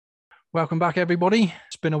Welcome back, everybody.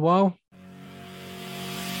 It's been a while.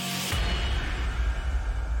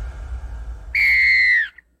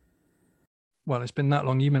 Well, it's been that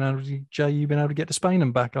long. You've been able to get to Spain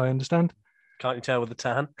and back, I understand. Can't you tell with the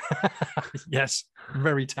tan? Yes,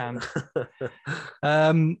 very tanned.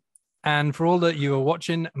 And for all that you are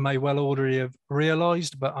watching, may well already have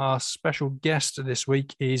realised, but our special guest this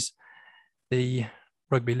week is the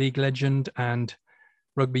rugby league legend and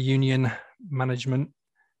rugby union management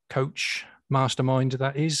coach mastermind,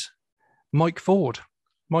 that is Mike Ford.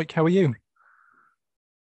 Mike, how are you?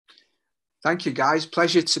 Thank you, guys.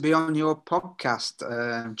 Pleasure to be on your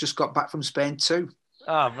podcast. Just got back from Spain too.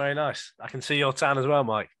 Ah, very nice. I can see your tan as well,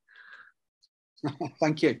 Mike.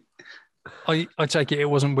 Thank you. I take it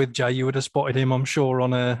wasn't with Jay. You would have spotted him, I'm sure,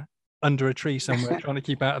 under a tree somewhere, trying to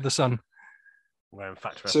keep out of the sun. Wearing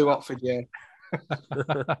factory. To Watford, yeah.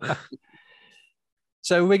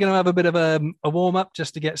 So we're going to have a bit of a warm up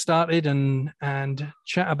just to get started and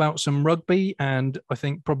chat about some rugby. And I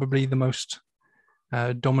think probably the most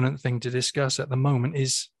dominant thing to discuss at the moment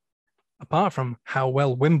is, apart from how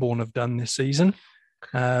well Wimborne have done this season,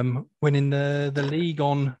 winning the league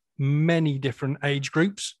on many different age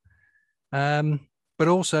groups, but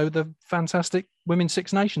also the fantastic Women's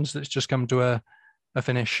Six Nations that's just come to a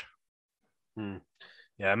finish.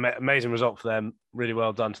 Yeah, amazing result for them. Really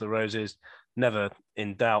well done to the Roses. Never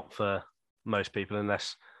in doubt for most people,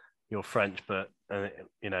 unless you're French, but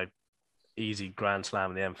easy grand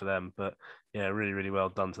slam in the end for them. But yeah, really, really well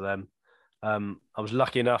done to them. I was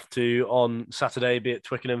lucky enough to, on Saturday, be at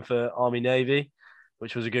Twickenham for Army Navy,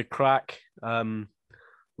 which was a good crack.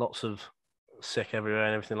 Lots of sick everywhere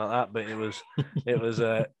and everything like that, but it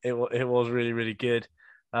was really, really good.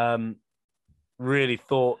 Really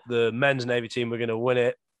thought the men's Navy team were going to win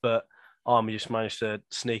it, but Army just managed to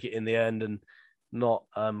sneak it in the end, and not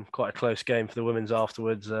quite a close game for the women's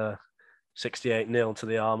afterwards. 68-0 to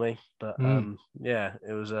the Army, but yeah,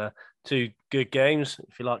 it was two good games,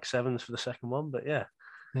 if you like, sevens for the second one. But yeah,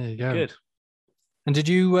 there you go. Good. And did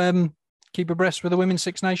you keep abreast with the Women's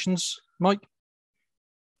Six Nations, Mike?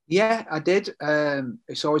 Yeah, I did.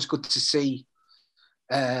 It's always good to see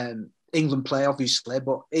England play, obviously,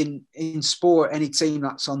 but in sport, any team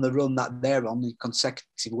that's on the run that they're on, the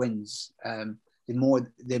consecutive wins, the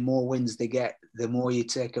more wins they get, the more you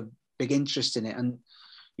take a big interest in it. And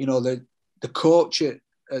you know, the coach at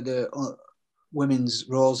the women's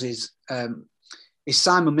Roses is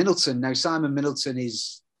Simon Middleton. Now, Simon Middleton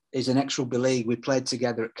is an ex-rugby league. We played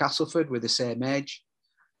together at Castleford. We're the same age.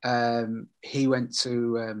 He went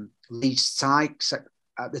to Leeds Tykes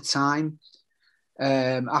at the time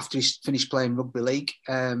after he finished playing rugby league,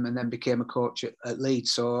 and then became a coach at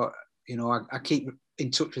Leeds. So, you know, I keep in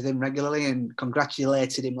touch with him regularly and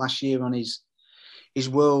congratulated him last year on his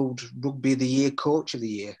World Rugby of the Year Coach of the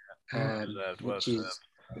Year, which is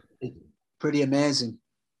pretty amazing.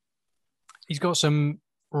 He's got some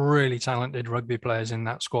really talented rugby players in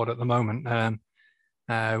that squad at the moment.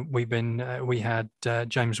 We had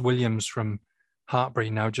James Williams from Hartbury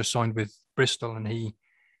now just signed with Bristol, and he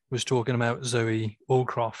was talking about Zoe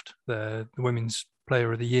Allcroft, the Women's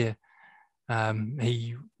Player of the Year.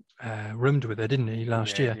 He roomed with her, didn't he,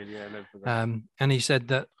 last year? And he said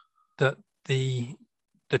that the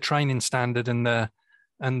training standard and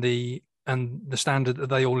the standard that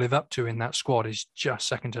they all live up to in that squad is just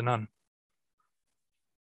second to none.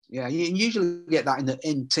 Yeah, you usually get that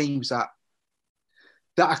in teams that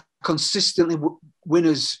are consistently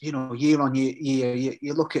winners, you know, year on year.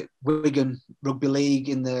 You look at Wigan Rugby League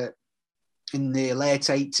in the late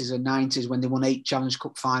 80s and 90s when they won 8 Challenge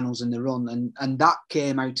Cup finals in the run, and that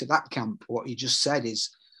came out of that camp. What you just said is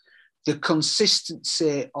the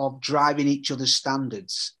consistency of driving each other's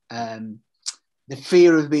standards, the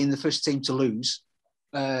fear of being the first team to lose,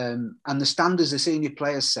 and the standards the senior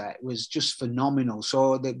players set was just phenomenal.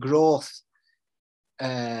 So the growth,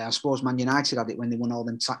 I suppose Man United had it when they won all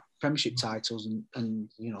them Premiership titles, and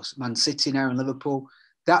you know, Man City now and Liverpool.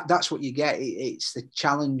 That's what you get. It's the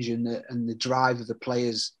challenge and the drive of the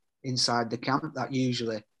players inside the camp that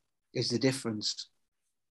usually is the difference.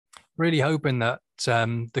 Really hoping that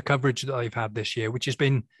the coverage that they've had this year, which has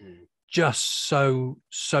been just so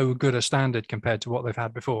good a standard compared to what they've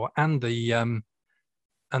had before, and the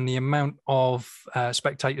amount of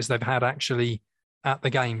spectators they've had actually at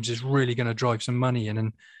the games is really going to drive some money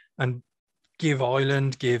in and give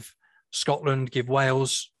Ireland, give Scotland, give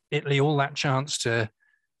Wales, Italy all that chance to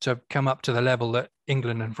come up to the level that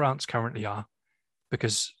England and France currently are,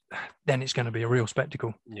 because then it's going to be a real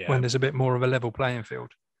spectacle when there's a bit more of a level playing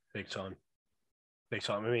field. Big time.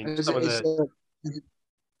 I mean,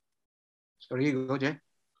 sorry, you go, Jay.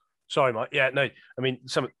 Sorry, Mike. Yeah, no, I mean,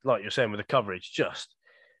 some like you're saying with the coverage, just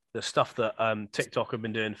the stuff that TikTok have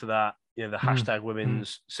been doing for that, you know, the hashtag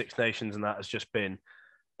Women's Six Nations and that has just been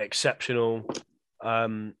exceptional. I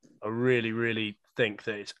really, really think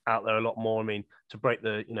that it's out there a lot more. I mean, to break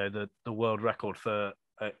the, you know, the world record for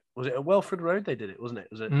was it at Welford Road? They did it, wasn't it?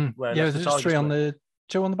 Was it where yeah, the there's three on the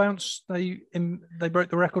two on the bounce. They broke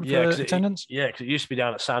the record for attendance. Because it used to be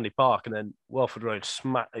down at Sandy Park, and then Welford Road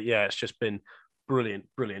smacked. Yeah, it's just been brilliant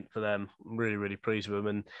for them. I'm really, really pleased with them,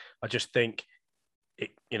 and I just think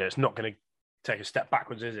it's not going to take a step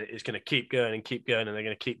backwards, is it? It's going to keep going, and they're going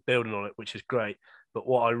to keep building on it, which is great. But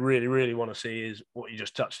what I really, really want to see is what you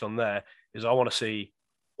just touched on there, is I want to see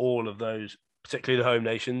all of those, particularly the home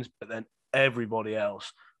nations, but then everybody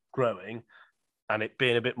else growing and it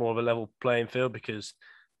being a bit more of a level playing field, because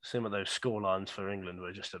some of those score lines for England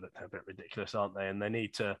were just a bit ridiculous, aren't they? And they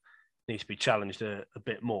need to be challenged a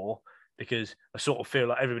bit more, because I sort of feel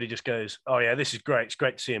like everybody just goes, oh yeah, this is great. It's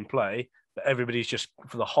great to see him play. But everybody's just,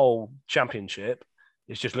 for the whole championship,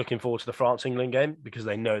 is just looking forward to the France-England game because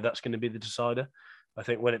they know that's going to be the decider. I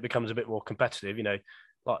think when it becomes a bit more competitive,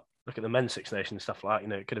 like look at the men's Six Nations stuff like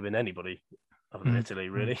that, it could have been anybody other than Italy,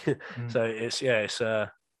 really. So it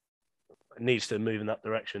needs to move in that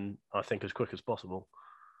direction, I think, as quick as possible.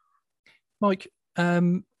 Mike,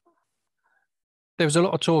 there was a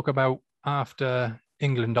lot of talk about after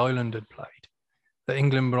England-Ireland had played that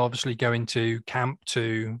England were obviously going to camp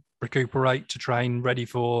to recuperate, to train, ready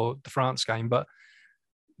for the France game, but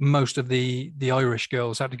most of the Irish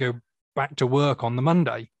girls had to go back to work on the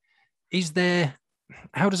Monday.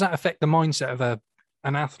 How does that affect the mindset of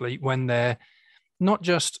an athlete when they're not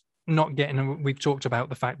just not getting, we've talked about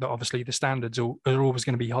the fact that obviously the standards are always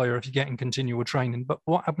going to be higher if you're getting continual training, but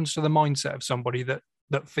what happens to the mindset of somebody that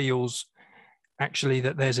feels actually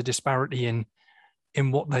that there's a disparity in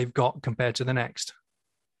what they've got compared to the next?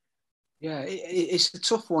 Yeah, it's a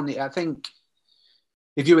tough one. I think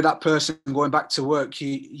if you were that person going back to work,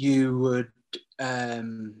 you would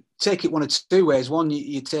take it one of two ways. One,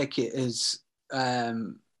 you take it as,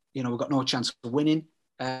 we've got no chance of winning.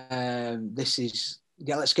 Let's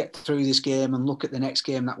get through this game and look at the next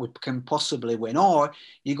game that we can possibly win. Or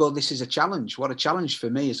you go, this is a challenge. What a challenge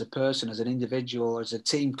for me as a person, as an individual, as a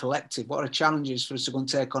team collective. What a challenge is for us to go and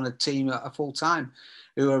take on a team at a full time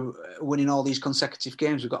who are winning all these consecutive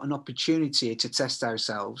games. We've got an opportunity to test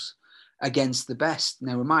ourselves against the best.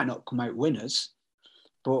 Now, we might not come out winners,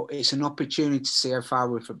 but it's an opportunity to see how far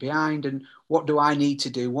we're behind and what do I need to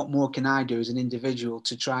do? What more can I do as an individual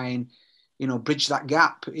to try and, bridge that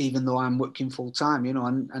gap, even though I'm working full time,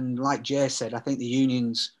 and like Jay said, I think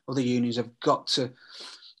other unions have got to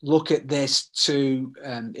look at this to,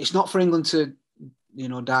 it's not for England to,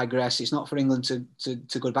 digress. It's not for England to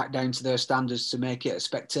go back down to their standards to make it a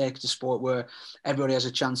spectacular sport where everybody has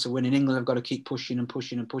a chance of winning. England have got to keep pushing and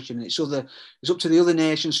pushing and pushing. And it's up to the other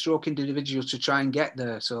nations, stroke individuals, to try and get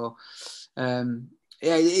there. So,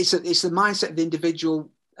 it's the mindset of the individual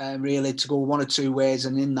really to go one or two ways,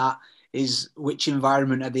 and in that is which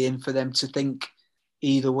environment are they in for them to think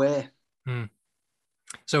either way.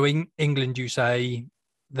 So in England, you say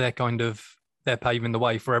they're paving the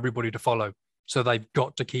way for everybody to follow. So they've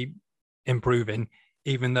got to keep improving,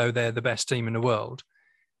 even though they're the best team in the world.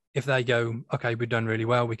 If they go, okay, we've done really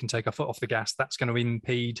well, we can take our foot off the gas, that's going to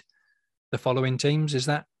impede the following teams. Is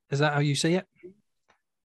that how you see it?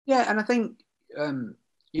 Yeah, and I think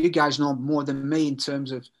you guys know more than me in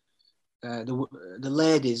terms of the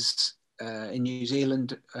ladies in New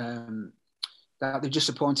Zealand, that they've just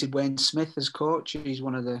appointed Wayne Smith as coach. He's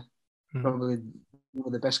one of the probably one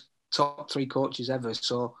of the best top three coaches ever.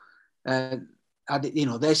 So,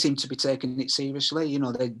 they seem to be taking it seriously.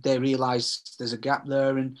 They realise there's a gap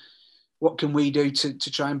there, and what can we do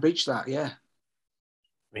to try and bridge that? Yeah.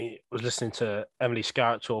 I was listening to Emily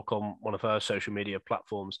Scarrett talk on one of her social media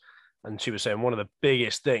platforms, and she was saying one of the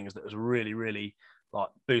biggest things that has really, really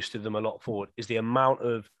boosted them a lot forward is the amount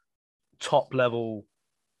of top level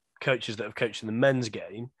coaches that have coached in the men's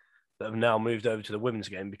game that have now moved over to the women's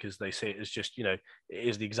game, because they see it as just, it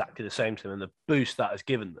is exactly the same to them, and the boost that has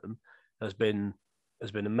given them has been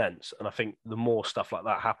immense. And I think the more stuff like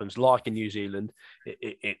that happens, like in New Zealand,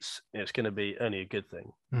 it's going to be only a good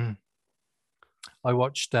thing. I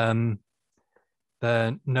watched the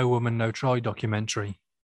No Woman No Try documentary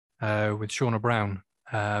with Shauna Brown.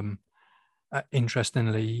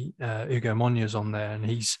 Interestingly, Ugo Monya's on there, and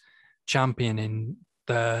he's championing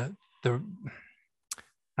the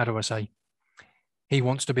how do I say? He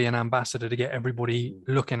wants to be an ambassador to get everybody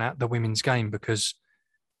looking at the women's game, because,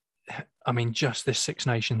 just this Six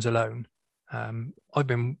Nations alone, I've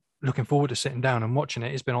been looking forward to sitting down and watching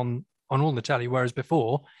it. It's been on all the telly, whereas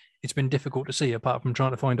before it's been difficult to see apart from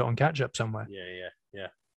trying to find it on catch up somewhere. Yeah.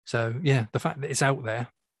 So yeah, the fact that it's out there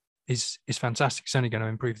is fantastic. It's only going to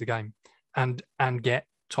improve the game and get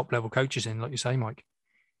top level coaches in, like you say, Mike.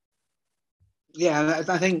 Yeah,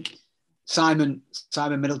 I think Simon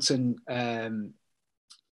Middleton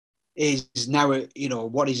is now,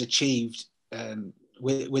 what he's achieved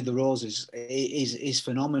with the Roses is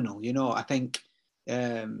phenomenal. I think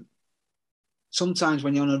sometimes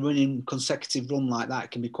when you're on a running consecutive run like that,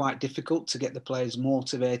 it can be quite difficult to get the players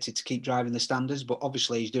motivated to keep driving the standards. But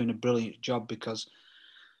obviously, he's doing a brilliant job because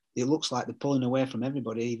it looks like they're pulling away from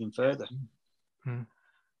everybody even further. Hmm.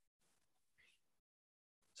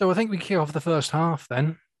 So I think we kick off the first half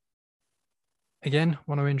then. Again,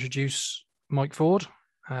 want to introduce Mike Ford.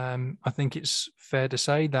 I think it's fair to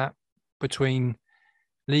say that between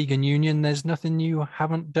League and Union, there's nothing you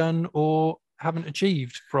haven't done or haven't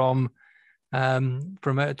achieved from a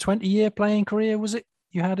 20-year playing career, was it,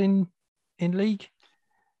 you had in League?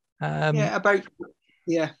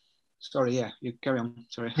 Sorry, yeah, you carry on.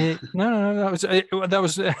 Sorry. No, that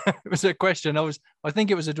was it was a question. I think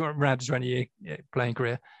it was around 20-year playing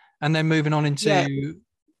career, and then moving on into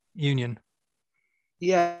Union.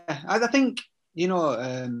 Yeah, I think you've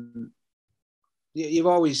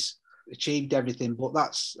always achieved everything, but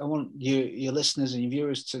I want your listeners and your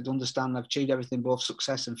viewers to understand I've achieved everything, both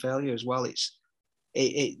success and failure as well.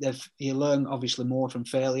 You learn obviously more from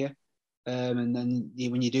failure, and then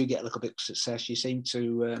when you do get a little bit of success, you seem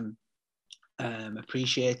to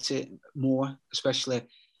appreciate it more, especially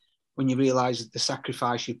when you realise the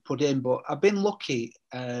sacrifice you put in. But I've been lucky.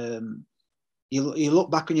 You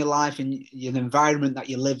look back on your life and the environment that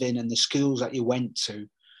you live in and the schools that you went to.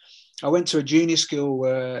 I went to a junior school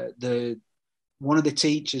where one of the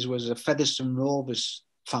teachers was a Featherstone Rovers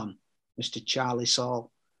fan, Mr. Charlie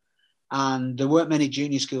Saul. And there weren't many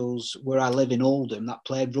junior schools where I live in Oldham that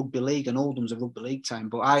played rugby league, and Oldham's a rugby league town.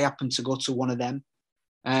 But I happened to go to one of them.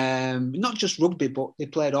 Not just rugby, but they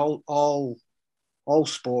played all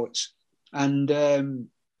sports. And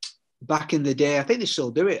back in the day, I think they still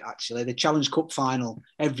do it actually, the Challenge Cup final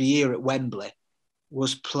every year at Wembley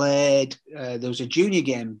was played. There was a junior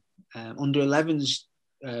game, under 11s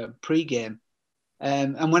pre-game.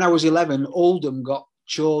 And when I was 11, Oldham got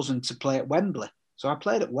chosen to play at Wembley. So I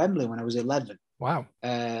played at Wembley when I was 11. Wow.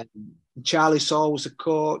 Charlie Saul was the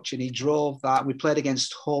coach and he drove that. We played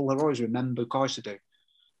against Hull. I always remember, of course I do.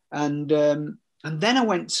 And then I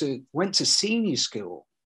went to senior school,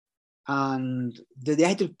 and the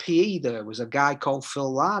head of PE there was a guy called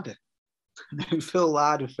Phil Larder. Phil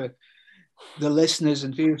Larder, for the listeners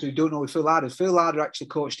and viewers who don't know Phil Larder actually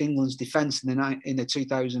coached England's defence in the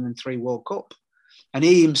 2003 World Cup. And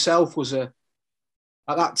he himself was at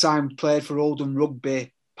that time played for Oldham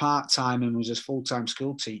Rugby part-time and was a full-time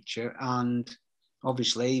school teacher. And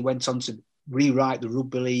obviously he went on to rewrite the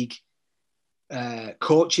Rugby League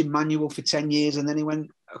coaching manual for 10 years, and then he went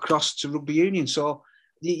across to Rugby Union. So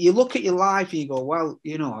you look at your life and you go, well,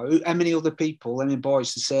 how many other people, how many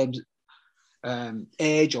boys the same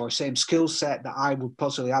age or same skill set that I would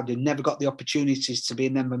possibly have, they never got the opportunities to be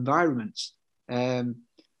in them environments. And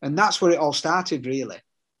that's where it all started, really.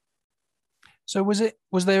 So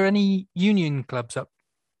was there any Union clubs up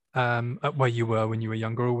at where you were when you were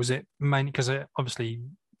younger, or was it mainly because obviously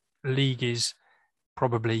League is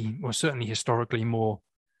probably, or certainly historically, more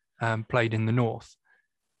played in the north?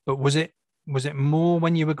 But was it more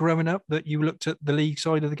when you were growing up that you looked at the League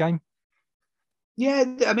side of the game? Yeah,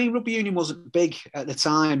 I mean, Rugby Union wasn't big at the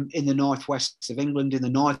time in the northwest of England, in the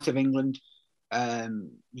north of England.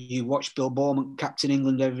 You watch Bill Bowman captain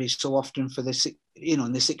England every so often for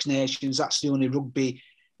in the Six Nations. That's the only rugby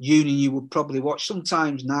union you would probably watch.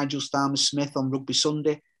 Sometimes Nigel Starmer-Smith on Rugby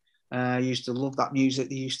Sunday. I used to love that music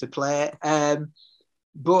they used to play.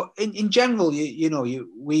 But in general, I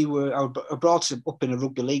was brought up in a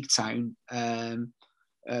rugby league town.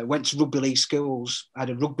 Went to rugby league schools. I had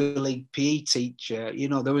a rugby league PE teacher.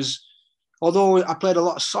 Although I played a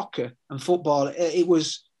lot of soccer and football,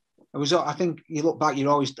 I think you look back,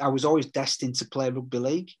 I was always destined to play rugby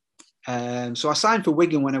league. So I signed for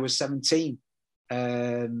Wigan when I was 17,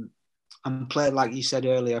 and played, like you said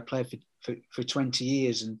earlier, I played for 20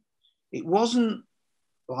 years, and it wasn't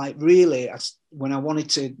like really when I wanted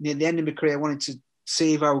to, near the end of my career, I wanted to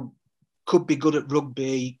see if I could be good at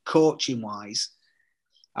rugby coaching wise.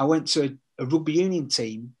 I went to a rugby union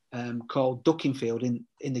team called Duckingfield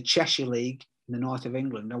in the Cheshire League in the north of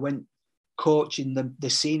England. I went coaching the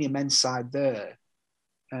senior men's side there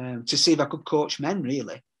to see if I could coach men,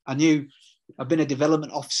 really. I knew I've been a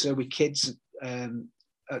development officer with kids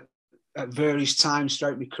at various times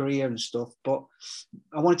throughout my career and stuff, but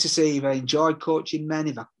I wanted to see if I enjoyed coaching men,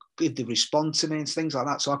 if if they respond to me and things like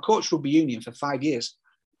that. So I coached rugby union for 5 years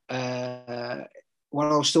when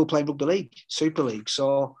I was still playing rugby league, Super League.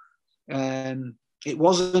 So it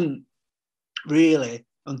wasn't really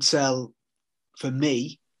until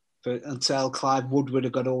Clive Woodward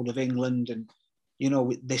had got hold of England, and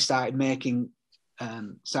they started getting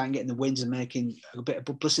the wins and making a bit of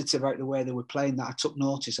publicity about the way they were playing, that I took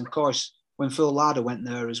notice. And of course, when Phil Larder went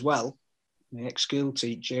there as well, the ex-school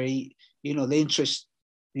teacher, the interest,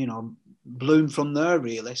 bloomed from there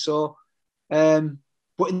really. So,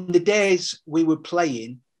 but in the days we were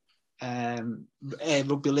playing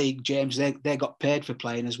rugby league, James, they got paid for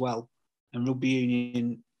playing as well, and rugby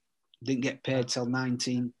union didn't get paid till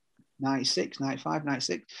 1996, 95,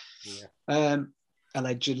 96. Yeah.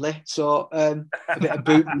 Allegedly. So a bit of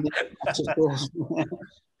boot, I suppose.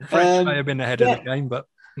 French may have been ahead of the game, but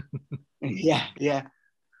yeah.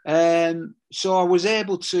 So I was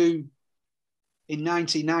able to, in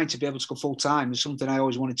 1990, be able to go full time. It's something I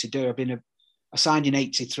always wanted to do. I signed in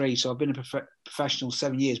 83, so I've been a professional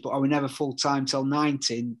 7 years, but I was never full time till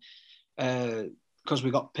 19 because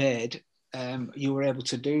we got paid. You were able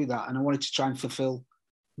to do that, and I wanted to try and fulfill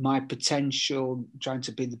my potential, trying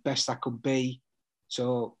to be the best I could be.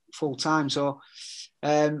 So full time. So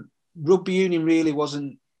rugby union really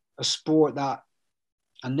wasn't a sport that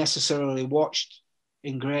I necessarily watched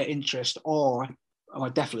in great interest, or I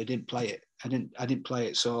definitely didn't play it. I didn't play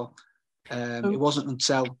it. So it wasn't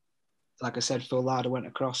until, like I said, Phil Larder went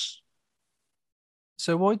across.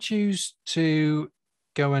 So why choose to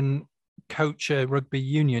go and coach a rugby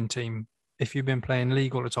union team if you've been playing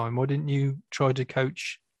league all the time? Why didn't you try to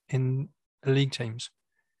coach in the league teams?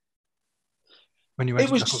 When you went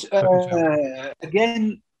it was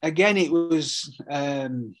again. It was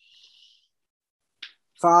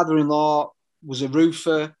father-in-law was a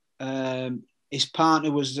roofer. His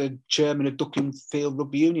partner was the chairman of Duckingfield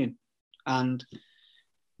Rugby Union, and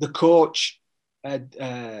the coach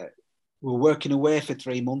were working away for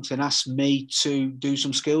 3 months and asked me to do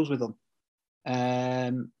some skills with them.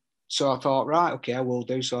 So I thought, right, okay, I will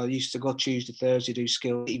do. So I used to go Tuesday, Thursday, do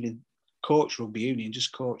skills, even coach rugby union,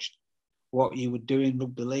 just coached what you would do in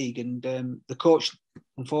rugby league. And the coach,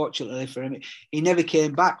 unfortunately for him, he never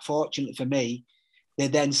came back. Fortunately for me, they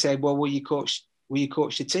then said, well, will you coach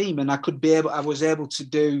the team? And I was able to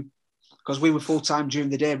do, because we were full-time during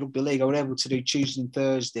the day of rugby league, I was able to do Tuesday and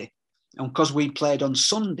Thursday. And because we played on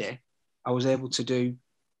Sunday, I was able to do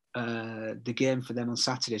the game for them on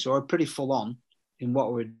Saturday. So I was pretty full on in what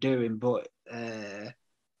we were doing. But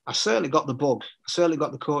I certainly got the bug. I certainly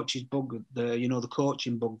got the coach's bug, the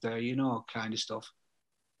coaching bug there, kind of stuff.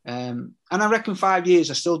 And I reckon 5 years,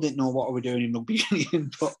 I still didn't know what we were doing in rugby union,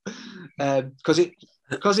 but because it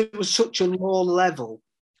was such a low level.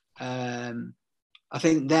 I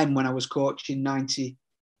think then when I was coaching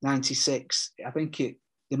 96, I think they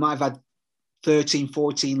might have had 13,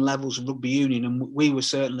 14 levels of rugby union, and we were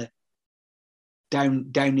certainly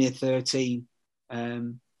down near 13.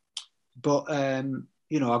 But I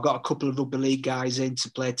got a couple of rugby league guys in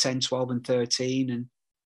to play 10, 12 and 13, and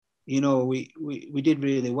we did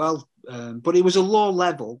really well. But it was a low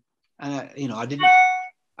level, and I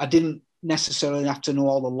didn't necessarily have to know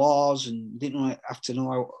all the laws, and didn't have to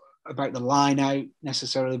know about the line out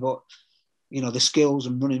necessarily, but the skills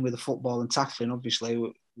and running with the football and tackling, obviously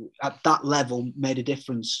at that level, made a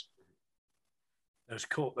difference. Those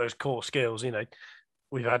core skills,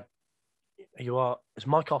 we've had. Is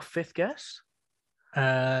Mike our fifth guest?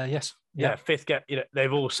 Yes. Yeah, fifth guest.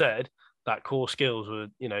 They've all said that core skills were,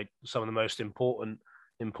 some of the most important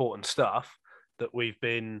stuff that we've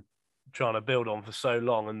been trying to build on for so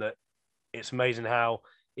long, and that it's amazing how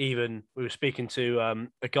even we were speaking to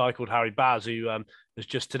a guy called Harry Baz, who was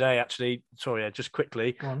just today, actually. Sorry, just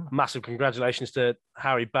quickly, massive congratulations to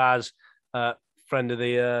Harry Baz, friend of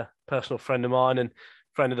the personal friend of mine and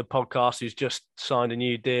friend of the podcast, who's just signed a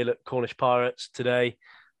new deal at Cornish Pirates today.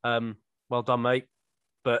 Well done, mate.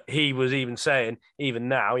 But he was even saying, even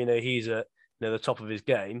now, he's at the top of his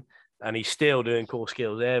game, and he's still doing core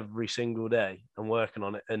skills every single day and working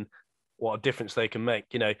on it. And what a difference they can make.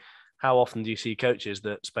 How often do you see coaches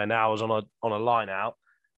that spend hours on a line out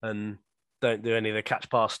and don't do any of the catch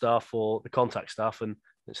pass stuff or the contact stuff, and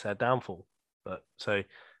it's their downfall? But so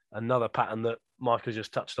another pattern that Michael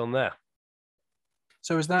just touched on there.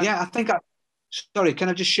 So is that? Yeah, I think. Sorry, can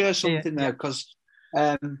I just share something there? Because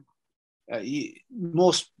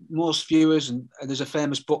most viewers, and there's a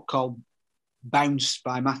famous book called Bounce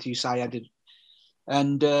by Matthew Syed,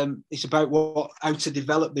 and it's about how to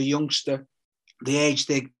develop the youngster, the age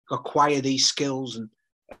they acquire these skills,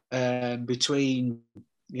 and between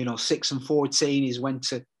 6 and 14 is when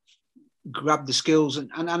to grabbed the skills.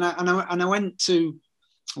 And I went to,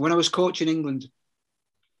 when I was coaching England,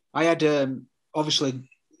 I had obviously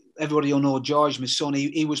everybody will know George, my son.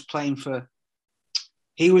 He was playing for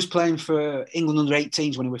England under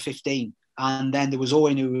 18s when he was 15, and then there was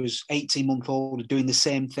Owen, who was 18-month old, doing the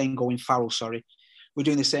same thing. Owen Farrell, sorry, we're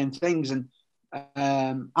doing the same things. And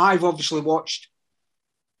I've obviously watched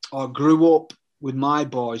or grew up with my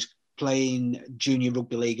boys playing junior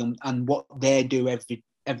rugby league and what they do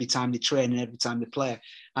every time they train and every time they play.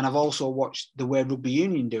 And I've also watched the way rugby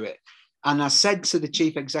union do it. And I said to the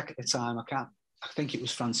chief exec at the time, I think it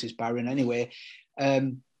was Francis Barron anyway,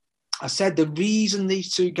 I said the reason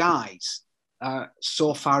these two guys are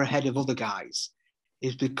so far ahead of other guys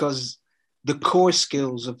is because the core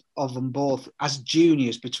skills of them both as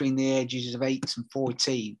juniors between the ages of 8 and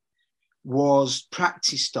 14 was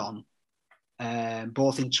practiced on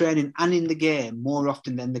both in training and in the game more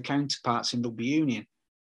often than the counterparts in rugby union.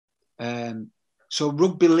 So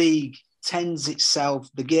rugby league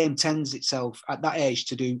the game tends itself at that age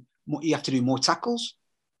to do, you have to do more tackles,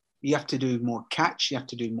 you have to do more catch, you have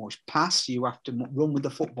to do more pass, you have to run with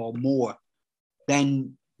the football more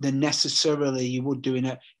than necessarily you would do in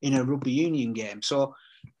a rugby union game. So,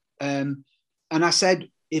 and I said,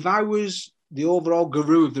 if I was the overall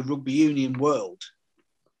guru of the rugby union world,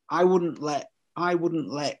 I wouldn't let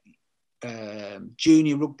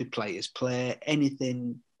junior rugby players play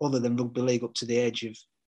anything other than rugby league up to the age of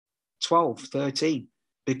 12, 13,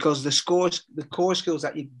 because the core skills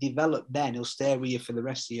that you develop then will stay with you for the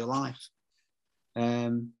rest of your life.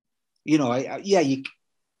 I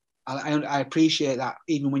appreciate that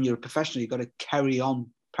even when you're a professional, you've got to carry on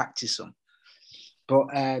practice them. But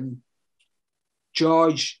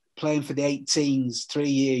George, playing for the 18s, 3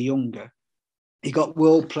 year younger, he got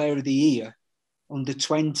World Player of the Year, under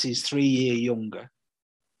 20s, 3 year younger.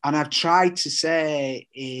 And I've tried to say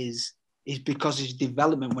is because his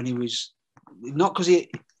development when he was, not because he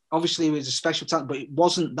was a special talent, but it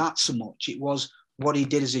wasn't that so much. It was what he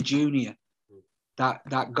did as a junior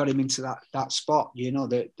that got him into that spot,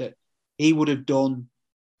 that he would have done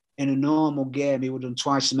in a normal game. He would have done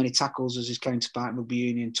twice as many tackles as his counterpart in rugby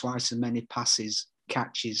union, twice as many passes,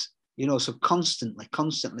 catches, so constantly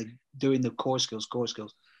doing the core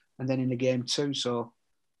skills. And then in the game too. So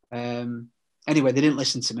anyway, they didn't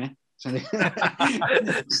listen to me. So they're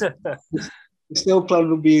still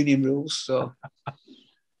playing rugby union rules.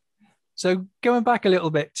 So going back a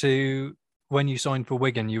little bit to when you signed for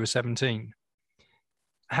Wigan, you were 17.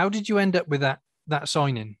 How did you end up with that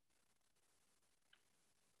signing?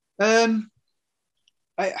 I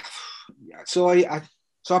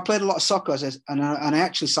played a lot of soccer and I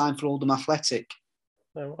actually signed for Oldham Athletic.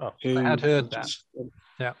 Oh wow! I had heard that.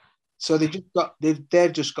 Yeah. So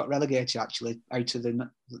they've just got relegated actually out of the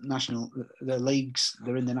leagues.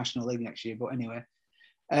 They're in the National League next year, but anyway.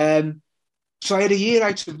 So I had a year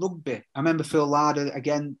out of rugby. I remember Phil Larder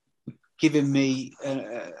again giving me.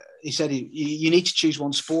 He said you need to choose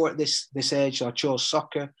one sport at this age. So I chose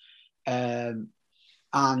soccer, and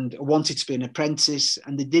I wanted to be an apprentice.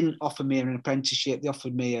 And they didn't offer me an apprenticeship. They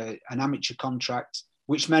offered me an amateur contract,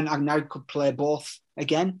 which meant I now could play both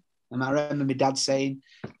again. And I remember my dad saying,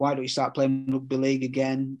 "Why don't you start playing rugby league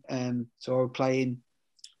again?" So I was playing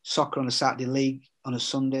soccer on a Saturday league on a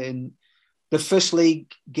Sunday. And the first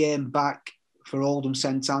league game back for Oldham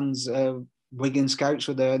St Anne's, Wigan Scouts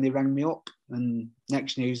were there and they rang me up. And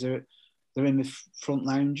next news, they're in the front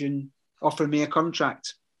lounge and offering me a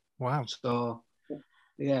contract. Wow. So,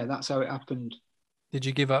 yeah, that's how it happened. Did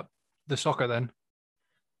you give up the soccer then?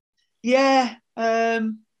 Yeah. I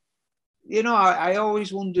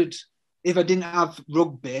always wondered if I didn't have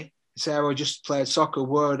rugby, say I just played soccer,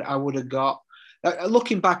 where I would have got.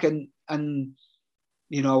 Looking back and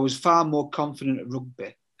I was far more confident at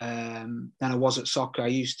rugby than I was at soccer. I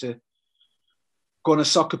used to go on a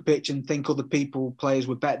soccer pitch and think other players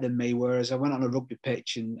were better than me, whereas I went on a rugby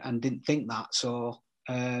pitch and didn't think that. So,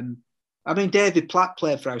 David Platt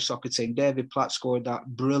played for our soccer team. David Platt scored that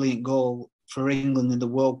brilliant goal for England in the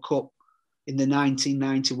World Cup, in the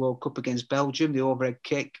 1990 World Cup against Belgium, the overhead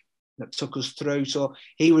kick that took us through. So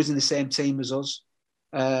he was in the same team as us,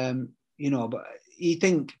 but you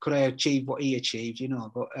think, could I achieve what he achieved,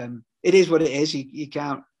 but it is what it is. You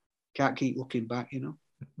can't keep looking back,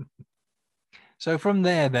 So from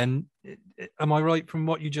there then, am I right from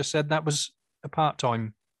what you just said? That was a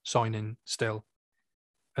part-time signing still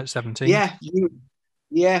at 17?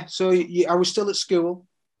 Yeah. So I was still at school.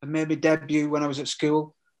 I made my debut when I was at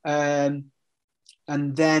school. And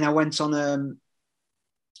then I went on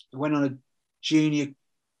a junior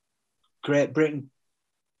Great Britain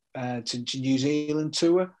to New Zealand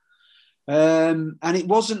tour. And it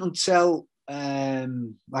wasn't until,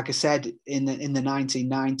 like I said, in the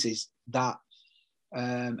 1990s that,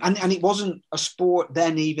 and it wasn't a sport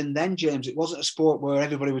then, even then, James. It wasn't a sport where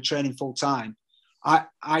everybody were training full time.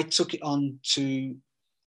 I took it on to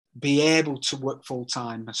be able to work full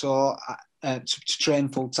time, so to train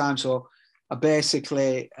full time. So I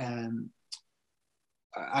basically,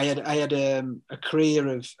 I had a career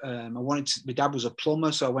of, I wanted to. My dad was a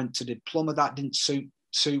plumber, so I went to the plumber. That didn't suit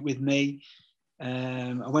with me.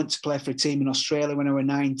 I went to play for a team in Australia when I was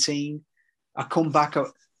 19. I come back,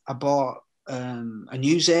 I bought a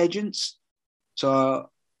news agent. So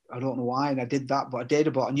I don't know why I did that, but I did.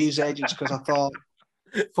 I bought a news agent because I thought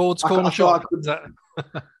Ford's corner shop.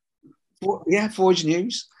 Yeah, Forge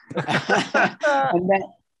News.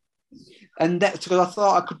 and that because I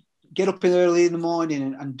thought I could get up in early in the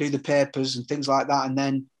morning and do the papers and things like that, and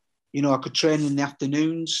then I could train in the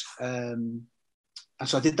afternoons. And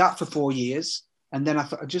so I did that for 4 years, and then I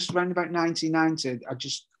just around about 1990,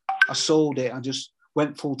 I sold it. I just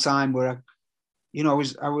went full time where I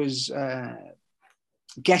was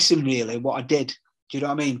guessing really what I did. Do you know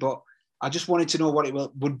what I mean? But I just wanted to know what it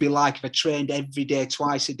would be like if I trained every day,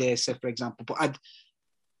 twice a day, say for example. But I'd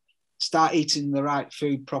start eating the right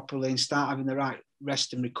food properly and start having the right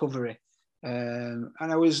rest and recovery. And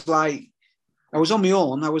I was on my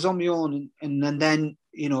own. And then,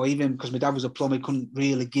 even because my dad was a plumber, he couldn't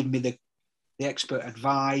really give me the expert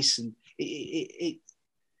advice. And it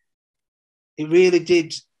really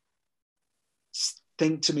did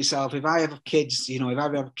think to myself, if I have kids,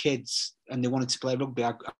 and they wanted to play rugby,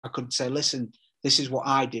 I could say, listen, this is what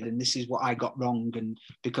I did and this is what I got wrong. And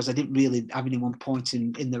because I didn't really have anyone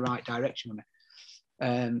pointing in the right direction with me.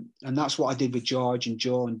 And that's what I did with George and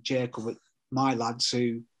Joe and Jacob, with my lads,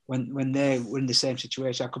 who, when they were in the same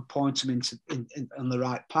situation, I could point them on the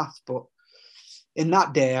right path. But in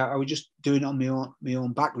that day, I was just doing it on my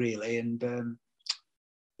own back, really. And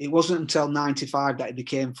it wasn't until 95 that it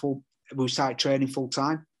became we started training full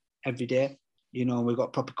time every day. We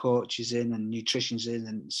got proper coaches in and nutritionists in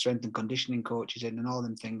and strength and conditioning coaches in and all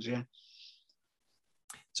them things, yeah.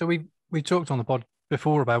 So we talked on the pod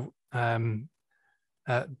before about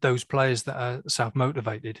those players that are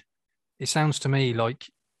self-motivated. It sounds to me like,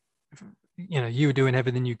 you were doing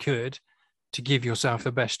everything you could to give yourself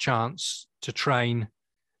the best chance to train,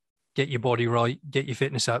 get your body right, get your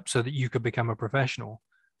fitness up so that you could become a professional,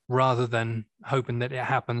 rather than hoping that it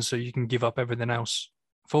happens so you can give up everything else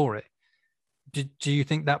for it. Do you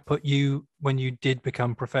think that put you, when you did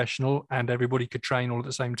become professional and everybody could train all at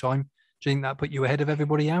the same time, do you think that put you ahead of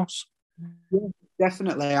everybody else? Yeah,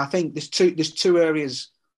 definitely. I think there's two areas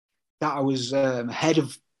that I was ahead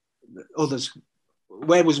of others.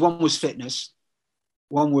 One was fitness.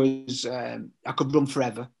 One was I could run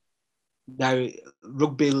forever. Now,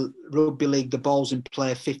 rugby league, the ball's in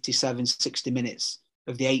play 57, 60 minutes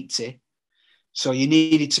of the 80. So you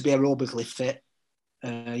needed to be aerobically fit.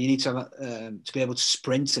 You need to have, to be able to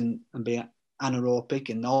sprint and be anaerobic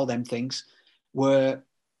and all them things. Where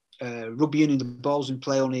rugby union, the ball's in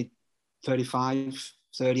play only 35,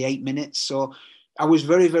 38 minutes. So I was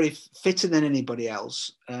very, very fitter than anybody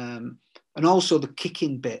else. And also the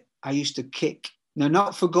kicking bit. I used to kick. Now,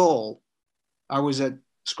 not for goal. I was a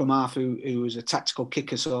scrum half who was a tactical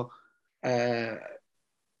kicker. So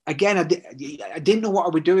again, I didn't know what I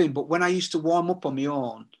was doing. But when I used to warm up on my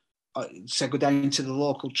own, say go down to the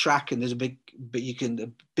local track and there's a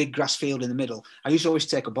big grass field in the middle. I used to always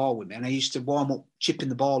take a ball with me and I used to warm up, chipping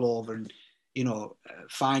the ball over and,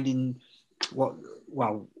 finding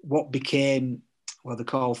what became, well, they're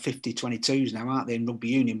called 50-22s now, aren't they, in rugby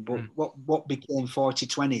union, but what became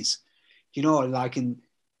 40-20s, like in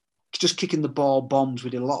just kicking the ball, bombs. We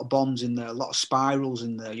did a lot of bombs in there, a lot of spirals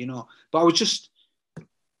in there, but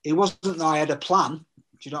it wasn't that I had a plan. Do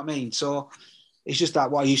you know what I mean? So it's just that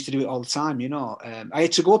what I used to do it all the time, I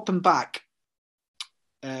had to go up and back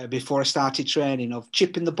before I started training, of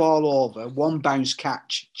chipping the ball over, one bounce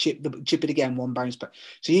catch, chip it again, one bounce back.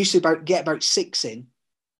 So you used to get about 6 in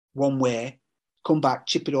one way, come back,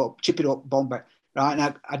 chip it up, bomb back. Right,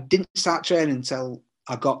 and I didn't start training until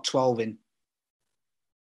I got 12 in.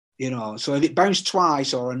 So if it bounced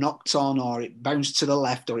twice, or a knocked on, or it bounced to the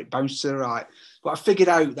left, or it bounced to the right, but I figured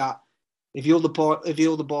out that if you hold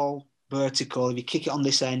the ball vertical, if you kick it on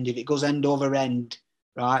this end, if it goes end over end,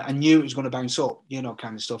 right, I knew it was going to bounce up,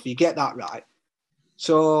 kind of stuff. You get that right.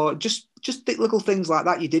 So just little things like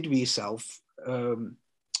that you did with yourself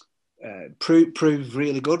proved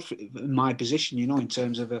really good in my position, in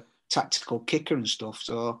terms of a tactical kicker and stuff.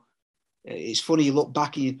 So it's funny, you look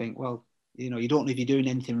back and you think, well, you don't know if you're doing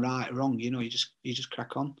anything right or wrong. You just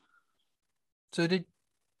crack on. So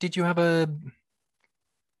did you have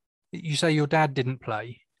you say your dad didn't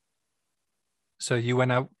play, so you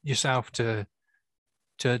went out yourself to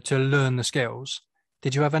learn the skills.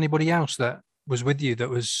 Did you have anybody else that was with you that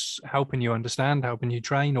was helping you understand, helping you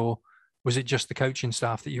train, or was it just the coaching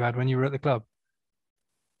staff that you had when you were at the club?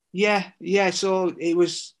 Yeah. So it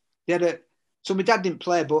was. So my dad didn't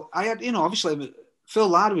play, but I had, obviously Phil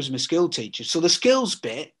Larder was my skill teacher. So the skills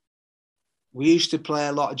bit, we used to play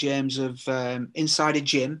a lot of games of inside a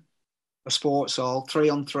gym, a sports hall,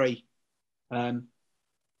 3-on-3. And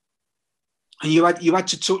you had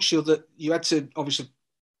to touch you had to obviously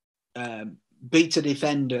beat a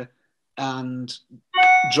defender and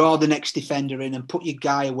draw the next defender in and put your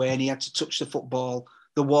guy away, and he had to touch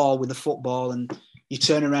the wall with the football, and you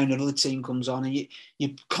turn around and another team comes on, and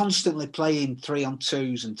you're constantly playing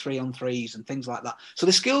 3-on-2s and 3-on-3s and things like that. So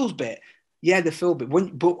the skills bit, yeah, the fill bit,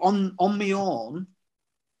 but on my own,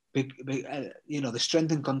 the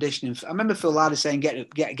strength and conditioning. I remember Phil Larder saying get a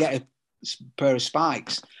pair of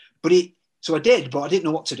spikes, so I did, but I didn't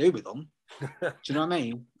know what to do with them. Do you know what I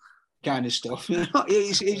mean? Kind of stuff. I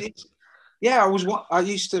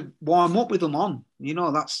used to warm up with them on.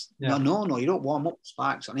 That's no. You don't warm up with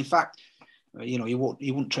spikes on. In fact, you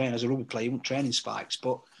wouldn't train as a rugby player. You wouldn't train in spikes.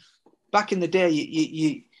 But back in the day,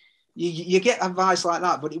 you get advice like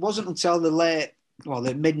that. But it wasn't until the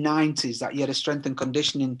mid 90s that you had a strength and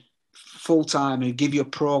conditioning full time who give you a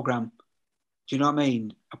program. Do you know what I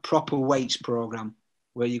mean? A proper weights program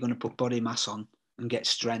where you're going to put body mass on and get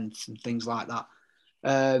strength and things like that.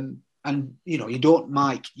 And you don't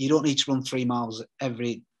need to run 3 miles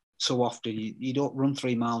every so often. You don't run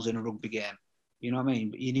 3 miles in a rugby game. You know what I mean?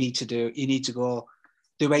 But you need to go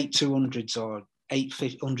do 8 200s or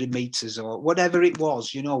 800 meters or whatever it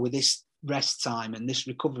was, with this rest time and this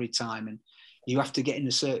recovery time, and you have to do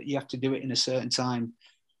it in a certain time.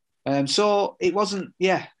 So it wasn't,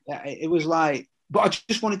 it was like, but I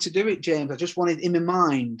just wanted to do it, James. I just wanted, in my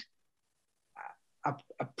mind, I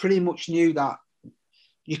pretty much knew that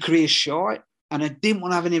your career's short, and I didn't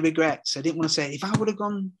want to have any regrets. I didn't want to say, if I would have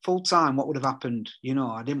gone full time, what would have happened?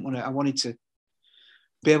 I wanted to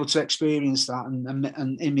be able to experience that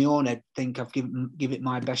and in my own head think I've give it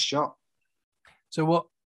my best shot. So what,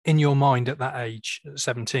 in your mind at that age, at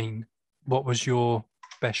 17, what was your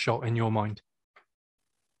best shot in your mind?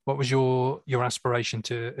 What was your aspiration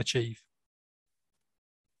to achieve?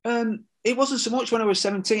 It wasn't so much when I was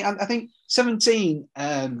 17. I think 17.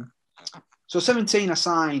 So 17, I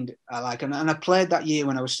signed, and I played that year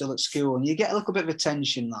when I was still at school, and you get a little bit of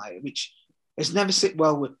attention, which has never sat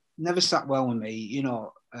well with me.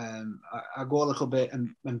 I go a little bit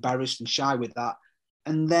embarrassed and shy with that.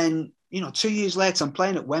 And then, 2 years later, I'm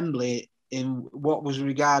playing at Wembley in what was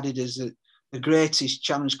regarded as the greatest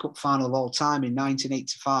Challenge Cup final of all time in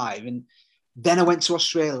 1985. And then I went to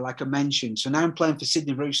Australia, like I mentioned. So now I'm playing for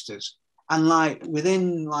Sydney Roosters. And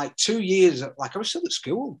within 2 years, I was still at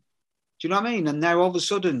school. Do you know what I mean? And now all of a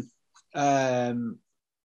sudden, I'm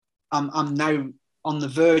now on the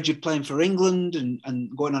verge of playing for England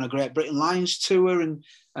and going on a Great Britain Lions tour and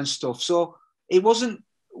stuff. So it wasn't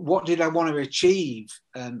what did I want to achieve.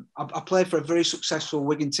 I played for a very successful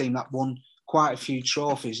Wigan team that won quite a few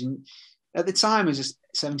trophies. And at the time, as a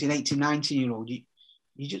 17, 18, 19-year-old, you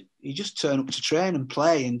just turn up to train and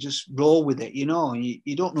play and just roll with it, and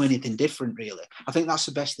you don't know anything different, really. I think that's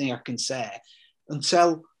the best thing I can say.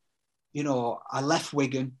 Until, I left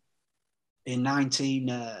Wigan in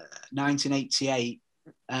 1988,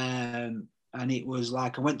 and it was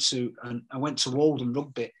like I went to Oldham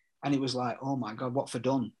Rugby, and it was like, oh my God, what for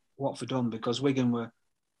done? Because Wigan were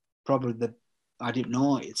probably I didn't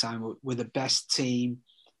know at the time, were the best team,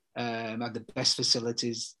 had the best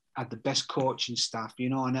facilities, had the best coaching staff,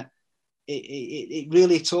 and it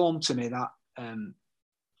really told to me that I'm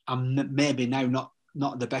maybe now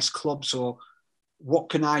not the best club, so what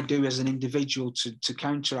can I do as an individual to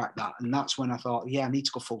counteract that? And that's when I thought, I need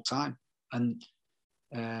to go full time. And,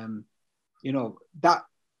 that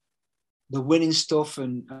the winning stuff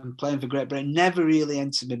and playing for Great Britain never really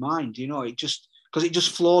entered my mind, it just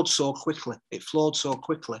flowed so quickly. It flowed so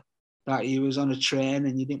quickly that you was on a train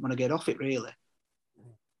and you didn't want to get off it, really.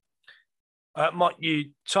 Mike,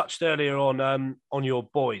 you touched earlier on your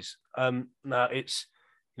boys. Now it's,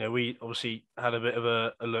 we obviously had a bit of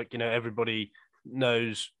a look, everybody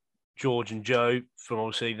knows George and Joe from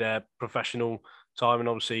obviously their professional time, and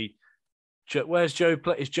obviously where's Joe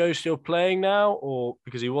play? Is Joe still playing now, or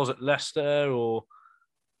because he was at Leicester, or?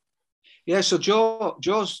 Yeah, so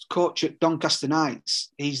Joe's coach at Doncaster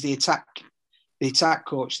Knights. He's the attack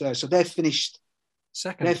coach there. So they finished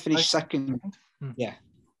second. Yeah,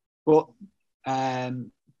 but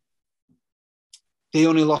they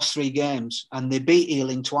only lost 3 games, and they beat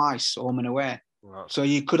Ealing twice, home and away. Wow. So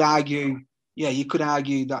you could argue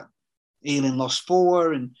that Ealing lost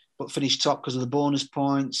 4 but finished top because of the bonus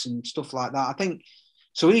points and stuff like that. I think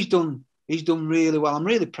so. He's done really well. I'm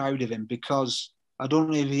really proud of him, because I don't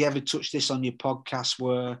know if you ever touched this on your podcast,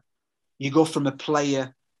 where you go from a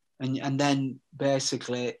player and then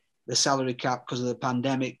basically the salary cap because of the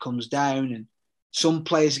pandemic comes down, and some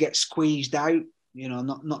players get squeezed out. You know,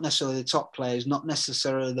 not necessarily the top players, not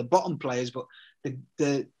necessarily the bottom players, but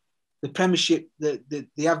the Premiership, the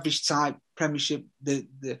average type Premiership, the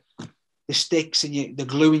sticks and the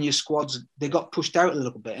glue in your squads, they got pushed out a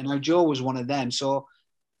little bit. And now Joe was one of them. So,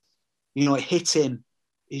 you know, it hit him.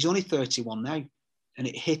 He's only 31 now, and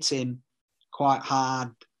it hit him quite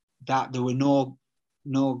hard that there were no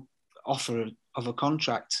offer of a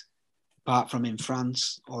contract apart from in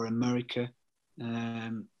France or America.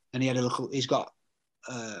 And he's got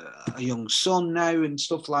a young son now and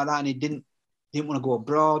stuff like that, and he didn't want to go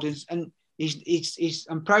abroad. And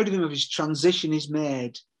I'm proud of him of his transition he's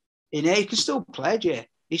made. He can still play, Jay.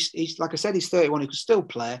 He's like I said, he's 31. He can still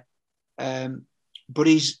play, but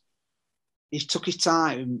he's took his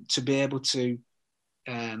time to be able to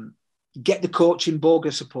get the coaching bug, I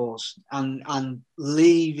suppose, and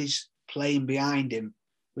leave his playing behind him,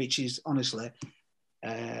 which is honestly,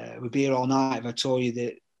 we'd be here all night if I told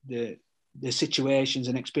you the situations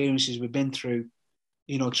and experiences we've been through,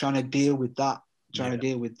 you know, trying to deal with that.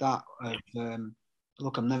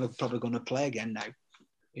 Look, I'm never probably going to play again now,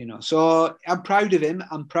 you know. So I'm proud of him.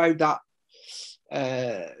 I'm proud that,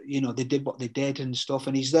 you know, they did what they did and stuff.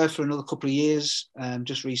 And he's there for another couple of years,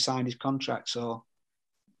 just re-signed his contract. So,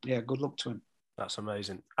 yeah, good luck to him. That's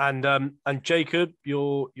amazing. And Jacob,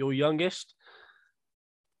 your youngest?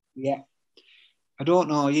 Yeah. I don't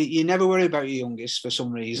know. You never worry about your youngest for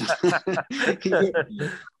some reason.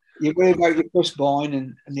 You worry about your firstborn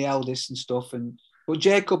and the eldest and stuff. But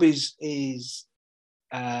Jacob is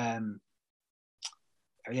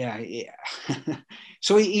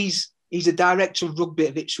So he's a director of rugby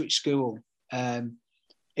at Ipswich School.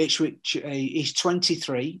 Ipswich, he's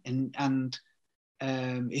 23 and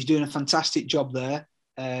he's doing a fantastic job there.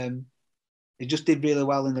 He just did really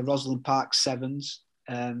well in the Rosalind Park Sevens.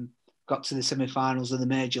 Got to the semi-finals of the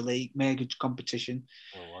major competition.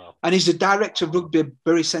 Oh, wow. And he's the director of rugby at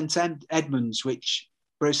Bury St Edmunds, which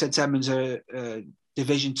Bury St Edmunds are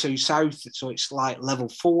Division 2 South, so it's like level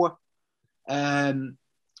 4. And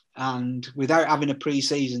without having a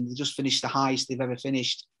pre-season, they just finished the highest they've ever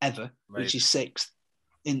finished ever, Amazing. Which is 6th.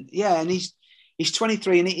 And he's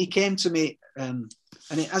 23, and he came to me,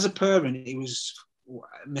 as a parent, it was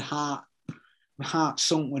my heart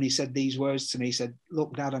sunk when he said these words to me. He said,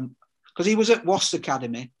 "Look, Dad, because he was at Wasps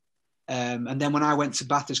Academy, and then when I went to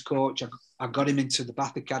Bath as coach, I got him into the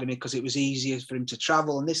Bath Academy because it was easier for him to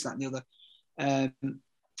travel and this, that, and the other.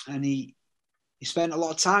 And he spent a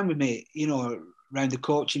lot of time with me, you know, around the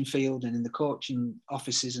coaching field and in the coaching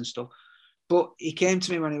offices and stuff. But he came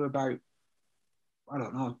to me when he was about, I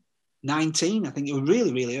don't know, 19. I think it was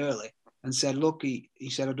really, really early, and said, "Look," he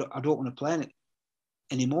said, I don't want to play it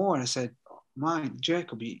anymore." And I said, "Man,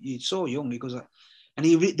 Jacob, you're so young." He goes, and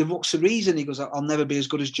what's the reason? He goes, "I'll never be as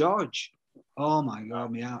good as George." Oh my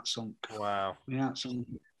God, my heart sunk. Wow. My heart sunk.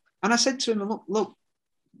 And I said to him, look,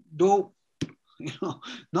 don't, you know,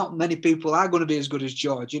 not many people are going to be as good as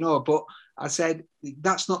George, you know, but I said,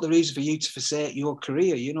 that's not the reason for you to forsake your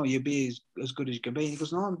career. You know, you'll be as good as you can be. And he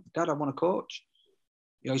goes, "No, Dad, I want to coach."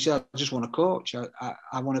 You know, he said, "I just want to coach.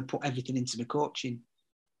 I want to put everything into my coaching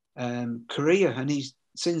career." And he's,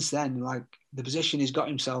 since then, like, the position he's got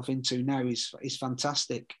himself into now is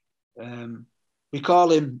fantastic. We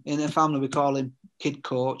call him, in the family, we call him Kid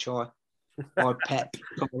Coach or Pep.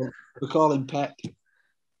 We call him Pep.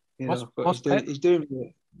 You know, but he's doing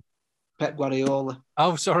it. Pep Guardiola.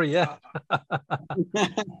 Oh, sorry, yeah.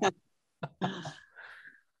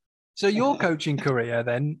 So your coaching career,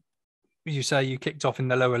 then, you say you kicked off in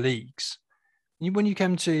the lower leagues. When you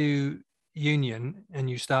came to Union and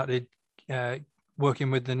you started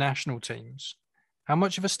working with the national teams, how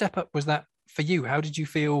much of a step up was that for you? How did you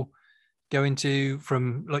feel going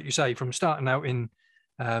from, like you say, from starting out in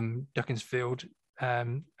Duckensfield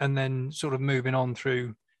and then sort of moving on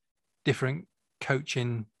through different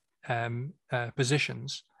coaching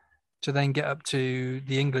positions to then get up to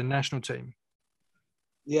the England national team?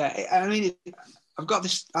 Yeah, I mean, I've got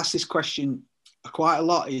asked this question quite a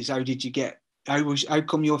lot. Is how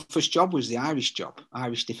come your first job was the Irish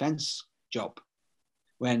defence job,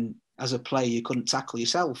 when as a player you couldn't tackle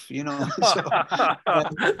yourself, you know? So,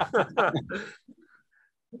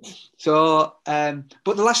 So,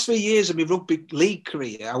 but the last 3 years of my rugby league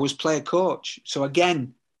career, I was player coach. So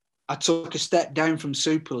again, I took a step down from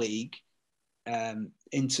Super League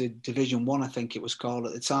into Division One, I think it was called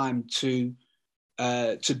at the time, to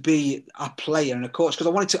be a player and a coach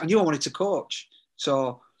because I knew I wanted to coach.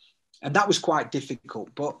 So, and that was quite difficult.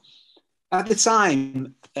 But at the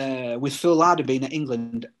time, with Phil Larder being at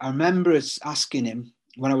England, I remember asking him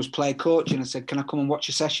when I was player coaching. I said, "Can I come and watch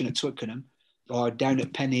a session at Twickenham or down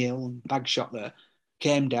at Penny Hill and Bagshot there?"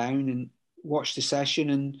 Came down and watched the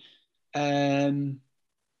session, and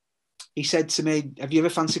he said to me, "Have you ever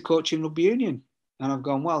fancied coaching rugby union?" And I've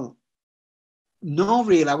gone, "Well, no,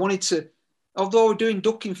 really. I wanted to, although we're doing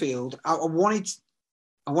Duckingfield, I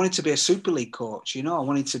wanted to be a Super League coach. You know, I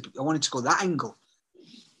wanted to go that angle."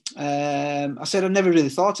 I said, "I've never really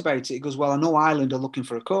thought about it." He goes, "Well, I know Ireland are looking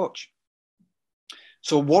for a coach."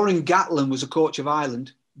 So Warren Gatlin was a coach of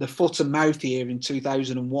Ireland, the foot and mouth here in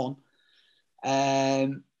 2001.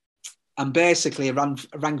 And basically I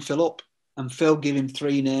rang Phil up, and Phil gave him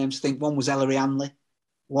 3 names. I think one was Ellery Hanley,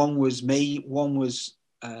 one was me, one was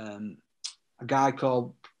a guy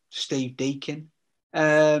called Steve Deakin.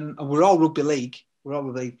 And we're all rugby league.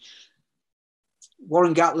 Warren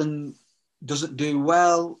Gatlin doesn't do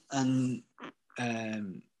well and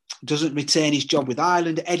doesn't retain his job with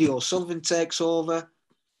Ireland. Eddie O'Sullivan takes over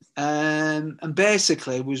and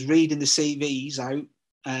basically was reading the CVs out.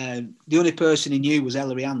 The only person he knew was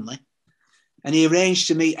Ellery Hanley, and he arranged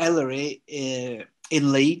to meet Ellery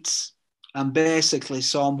in Leeds and basically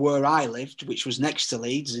saw him where I lived, which was next to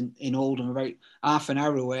Leeds in Oldham, about half an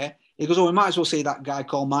hour away. He goes, "Oh, we might as well see that guy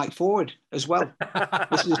called Mike Ford as well."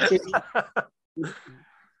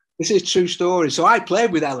 This is a true story. So I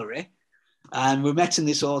played with Ellery, and we met in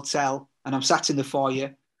this hotel, and I'm sat in the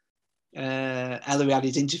foyer. Ellery had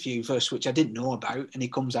his interview first, which I didn't know about, and he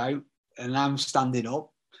comes out, and I'm standing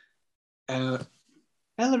up.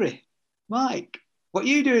 "Ellery, Mike, what are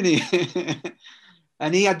you doing here?"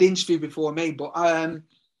 And he had the interview before me, but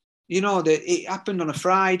it happened on a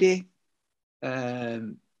Friday.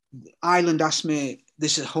 Ireland asked me,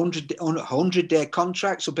 this is a 100-day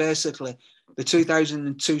contract, so basically the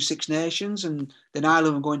 2002 Six Nations, and then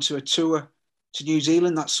Ireland were going to a tour to New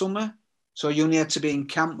Zealand that summer, so you only had to be in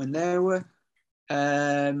camp when they were.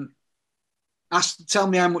 Tell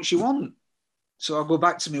me how much you want. So I go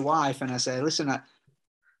back to my wife and I say, "Listen,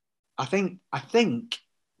 I think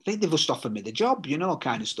they've just offered me the job,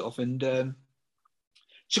 kind of stuff." And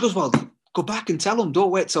she goes, "Well, go back and tell them,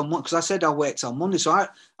 don't wait till Monday," because I said I'll wait till Monday. So I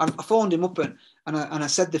phoned him up and I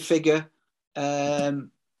said the figure, and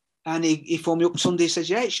he phoned me up Sunday. He says,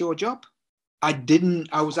 "Yeah, it's your job."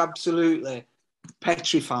 I was absolutely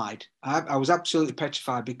petrified. I was absolutely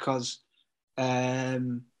petrified because, I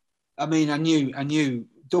knew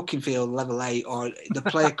Duckingfield level 8 or the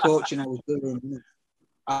player coaching I was doing.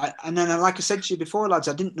 And then, like I said to you before, lads,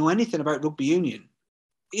 I didn't know anything about rugby union,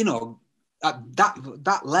 at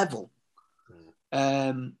that level.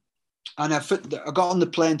 And I got on the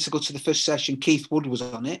plane to go to the first session. Keith Wood was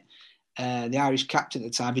on it, the Irish captain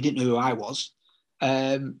at the time. He didn't know who I was.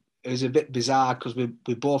 It was a bit bizarre because we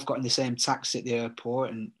both got in the same taxi at the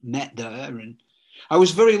airport and met there. And I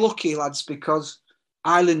was very lucky, lads, because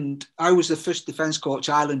I was the first defence coach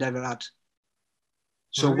Ireland ever had.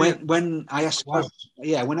 So when I asked,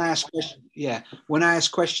 when I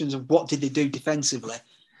asked questions of what did they do defensively,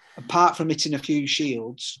 apart from hitting a few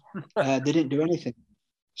shields, they didn't do anything.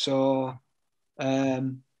 So,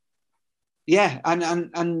 and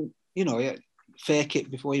fake it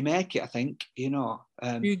before you make it, I think, Do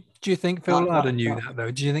you think Phil Larder knew that,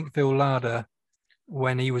 though? Do you think Phil Larder,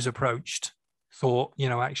 when he was approached, thought,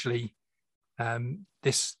 actually,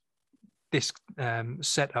 this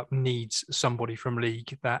setup needs somebody from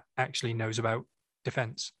league that actually knows about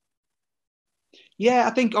defence? Yeah,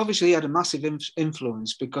 I think obviously he had a massive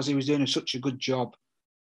influence because he was doing such a good job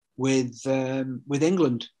with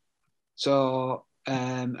England. So,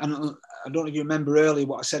 and I don't know if you remember earlier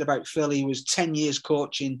what I said about Phil. He was 10 years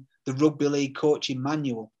coaching the Rugby League coaching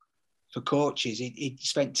manual for coaches. He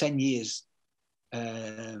spent 10 years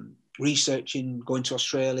researching, going to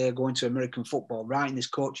Australia, going to American football, writing this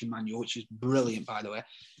coaching manual, which is brilliant, by the way,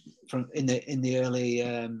 from in the early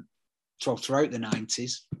throughout the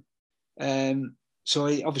 90s. So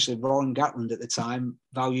obviously Warren Gatland at the time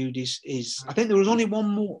valued his. I think there was only one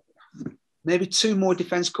more, maybe 2 more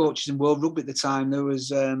defence coaches in world rugby at the time. There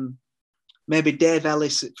was maybe Dave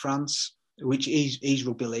Ellis at France, which he's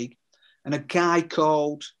rugby league, and a guy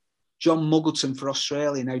called John Muggleton for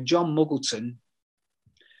Australia. Now, John Muggleton,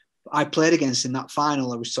 I played against in that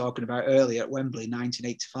final I was talking about earlier at Wembley in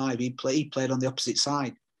 1985. He played on the opposite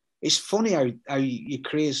side. it's funny how your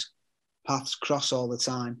careers paths cross all the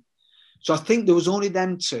time. So I think there was only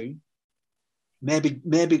them two. Maybe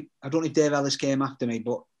I don't know if Dave Ellis came after me,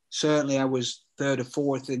 but certainly I was third or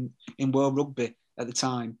fourth in world rugby at the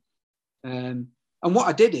time. And what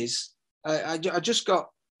I did is I just got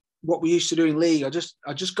what we used to do in league. I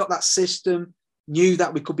just got that system, knew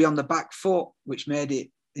that we could be on the back foot, which made it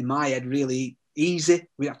in my head really easy.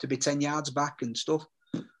 We have to be 10 yards back and stuff.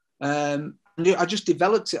 And I just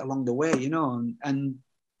developed it along the way, you know. And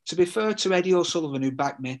to be fair to Eddie O'Sullivan, who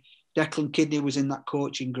backed me, Declan Kidney was in that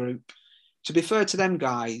coaching group. To be fair to them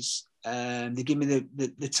guys, they give me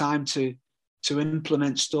the time to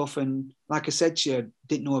implement stuff. And like I said to you,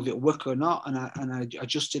 didn't know if it would work or not. And I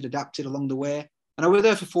adjusted, adapted along the way. And I was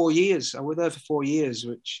there for 4 years.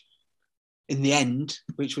 Which in the end,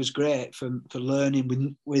 which was great for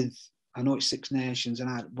learning with I know it's Six Nations,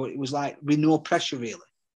 but it was like with no pressure really.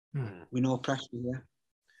 With no pressure, yeah.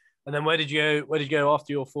 And then where did you go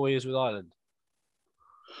after your 4 years with Ireland?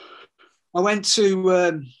 I went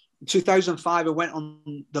to 2005. I went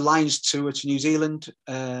on the Lions tour to New Zealand.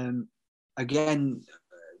 Again,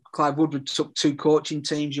 Clive Woodward took 2 coaching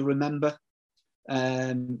teams. You remember.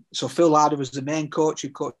 So Phil Larder was the main coach who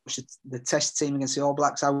coached the test team against the All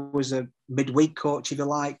Blacks. I was a midweek coach, if you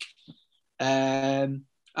like. And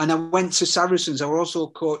I went to Saracens. I was also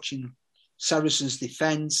coaching Saracens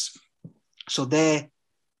defence. So they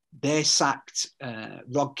sacked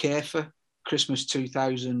Rod Kafer Christmas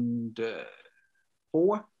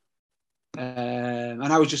 2004. And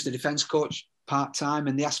I was just a defence coach part-time,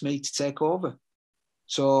 and they asked me to take over.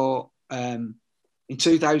 So in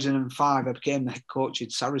 2005, I became the head coach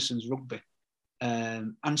at Saracens Rugby.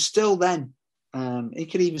 And still then, he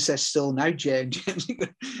could even say still now, James.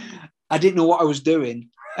 I didn't know what I was doing.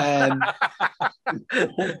 And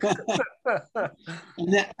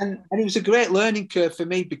it was a great learning curve for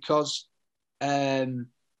me because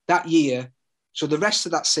that year, so the rest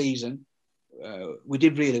of that season, we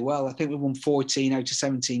did really well. I think we won 14 out of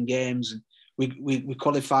 17 games, and we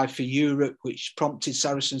qualified for Europe, which prompted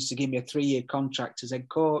Saracens to give me a 3-year contract as head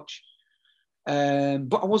coach.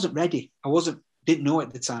 But I wasn't ready. Didn't know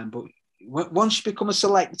at the time. But once you become a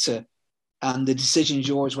selector, and the decision's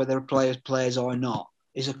yours whether a player plays or not,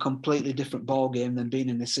 is a completely different ballgame than being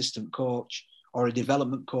an assistant coach or a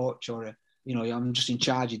development coach or I'm just in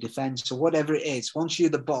charge of defence. So whatever it is, once you're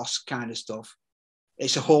the boss kind of stuff,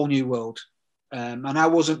 it's a whole new world. And I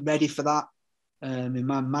wasn't ready for that in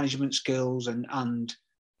my management skills. And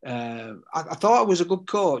I thought I was a good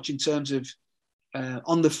coach in terms of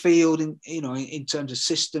on the field, in terms of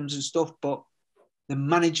systems and stuff, but the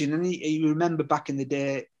managing, and you remember back in the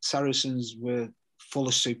day, Saracens were full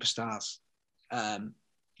of superstars.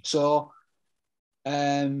 So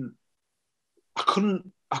I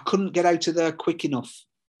couldn't get out of there quick enough,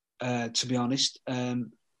 to be honest.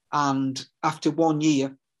 And after 1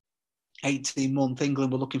 year, 18 months,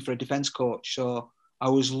 England were looking for a defence coach. So I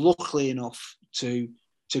was lucky enough to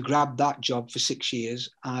grab that job for 6 years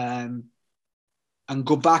and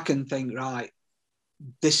go back and think, right,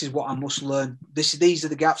 this is what I must learn. These are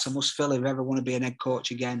the gaps I must fill if I ever want to be an head coach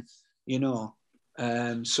again,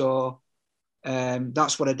 So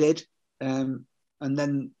that's what I did. And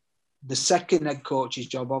then the second head coach's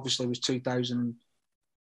job obviously was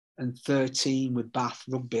 2013 with Bath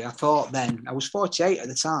Rugby. I thought then, I was 48 at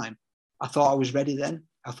the time. I thought I was ready then.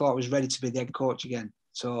 I thought I was ready to be the head coach again.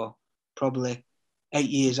 So probably 8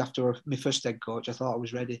 years after my first head coach, I thought I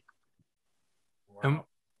was ready.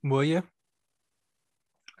 Were you?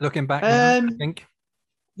 Looking back now, I think.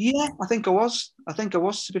 Yeah, I think I was,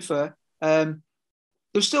 to be fair.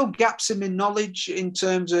 There's still gaps in my knowledge in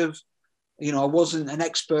terms of, I wasn't an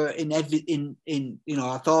expert in I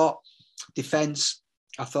thought defence,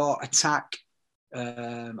 I thought attack,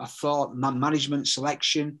 I thought management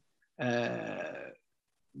selection, running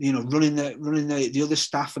the other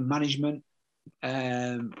staff and management.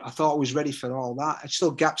 I thought I was ready for all that. There's still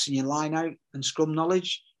gaps in your line out and scrum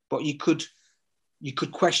knowledge, but you could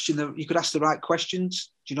question you could ask the right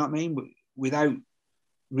questions. Do you know what I mean? Without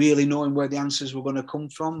really knowing where the answers were going to come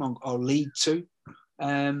from or lead to.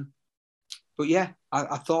 But yeah,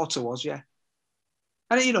 I thought I was, yeah.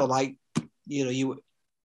 And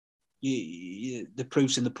the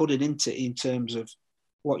proof's in the pudding, isn't it, in terms of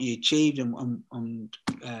what you achieved and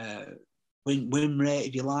win rate,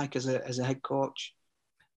 if you like, as a head coach.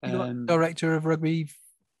 You got director of rugby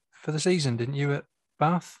for the season, didn't you, at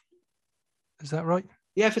Bath? Is that right?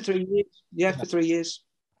 Yeah, for 3 years. Yeah, for 3 years.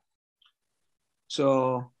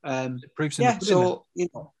 So proofs in the pudding, so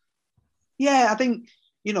yeah, I think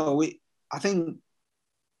the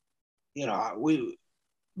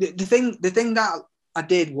thing that I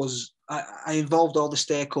did was I involved all the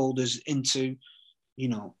stakeholders into, you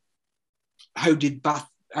know, how did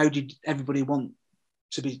everybody want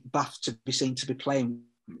to be Bath to be seen to be playing,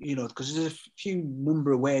 you know, because there's a few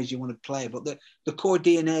number of ways you want to play, but the core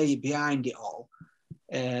DNA behind it all,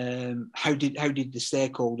 how did the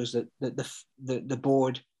stakeholders, the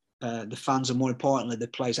board, the fans, and more importantly the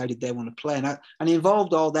players, how did they want to play? And he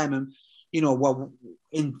involved all them, and you know, well,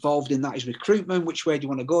 involved in that is recruitment. Which way do you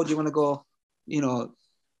want to go? Do you want to go, you know, do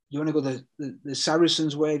you want to go the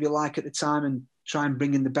Saracens way, if you like, at the time, and try and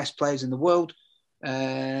bring in the best players in the world?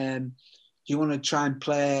 Do you want to try and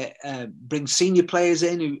bring senior players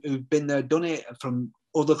in who've been there, done it, from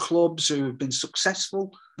other clubs who have been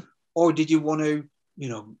successful? Or did you want to, you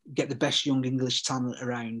know, get the best young English talent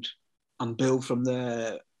around and build from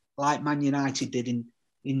there, like Man United did in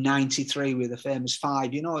 '93 with the famous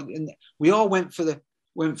five, you know? And we all went for the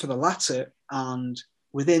latter, and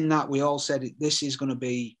within that we all said this is going to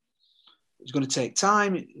be, it's going to take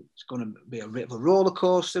time, it's going to be a bit of a roller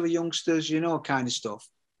coaster with youngsters, you know, kind of stuff.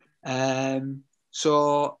 Yeah,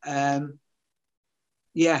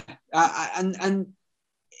 and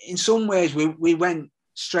in some ways we went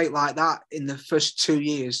straight like that in the first 2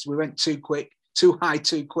 years. We went too quick, too high,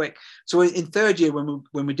 too quick. So in third year,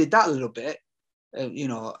 when we did that a little bit, you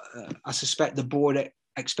know, I suspect the board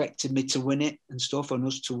expected me to win it and stuff, and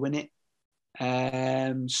us to win it.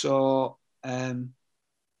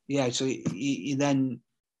 Yeah, so you then,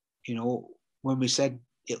 you know, when we said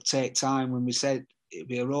it'll take time, when we said it'd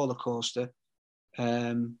be a roller coaster,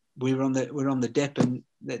 we were on the dip, and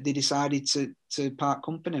they decided to part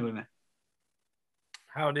company with me.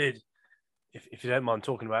 How did, if you don't mind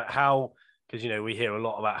talking about how, because you know we hear a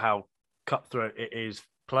lot about how cutthroat it is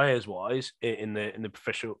players wise in the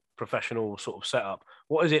professional sort of setup.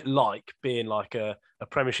 What is it like being like a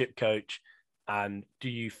Premiership coach, and do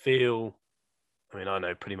you feel? I mean, I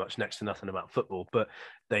know pretty much next to nothing about football, but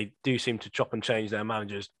they do seem to chop and change their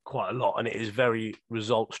managers quite a lot, and it is very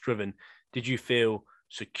results driven. Did you feel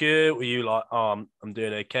secure? Were you like, oh, I'm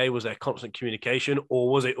doing okay? Was there constant communication, or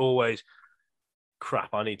was it always,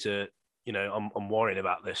 crap, I need to, you know, I'm worrying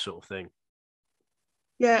about this sort of thing?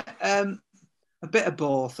 Yeah, a bit of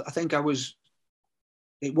both. I think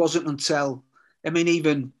it wasn't until, I mean,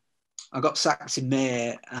 even I got sacked in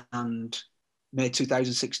May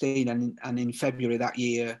 2016, and in February that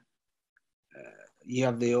year, you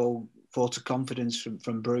have the old vote of confidence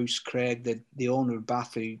from Bruce Craig, the owner of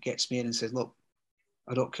Bath, who gets me in and says, look,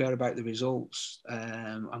 I don't care about the results.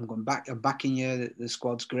 I'm backing you. The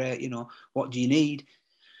squad's great. You know, what do you need?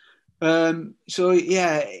 So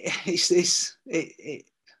yeah, it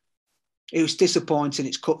was disappointing.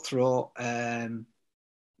 It's cutthroat.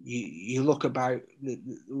 You look about,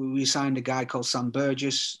 we signed a guy called Sam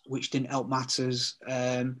Burgess, which didn't help matters,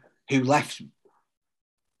 who left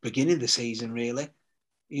beginning of the season, really,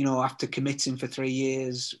 you know, after committing for 3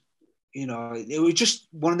 years. You know, it was just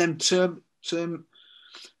one of them term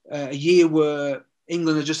a year where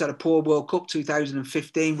England had just had a poor World Cup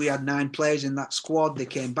 2015. We had 9 players in that squad. They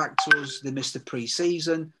came back to us. They missed the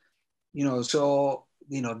pre-season, you know, so,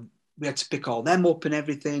 you know, we had to pick all them up and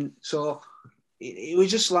everything. So it was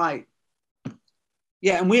just like,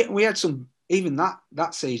 yeah, and we had some, even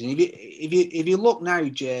that season. If you look now,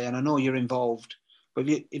 Jay, and I know you're involved, but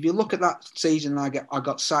if you look at that season, I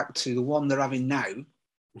got sacked to the one they're having now.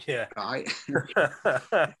 Yeah. Right.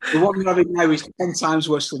 The one they're having now is 10 times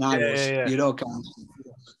worse than I was. Yeah. You know,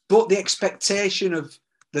 but the expectation of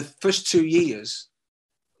the first 2 years,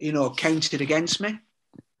 you know, counted against me.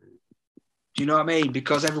 Do you know what I mean?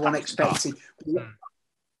 Because everyone expected.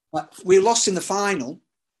 We lost in the final.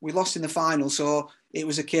 So it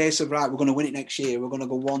was a case of, right, we're going to win it next year. We're going to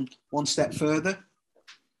go one step further.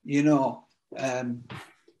 You know.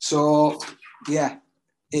 So yeah,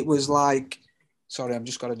 it was like. Sorry, I've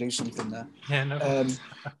just got to do something there. Yeah, no.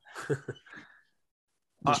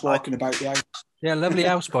 Just walking about the house. Yeah, lovely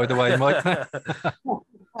house, by the way, Mike.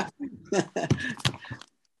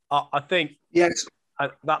 I think yes,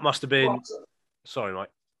 that must have been. Sorry, Mike.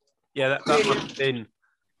 Yeah, that must have been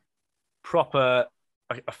proper.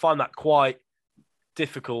 I find that quite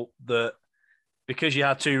difficult, that because you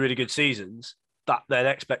had 2 really good seasons, that then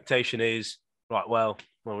expectation is, right, well,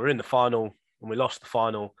 we're in the final and we lost the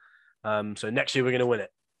final. So next year we're going to win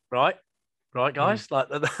it, right, guys. Like,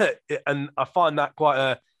 and I find that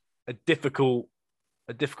quite a difficult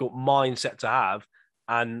mindset to have,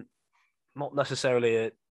 and not necessarily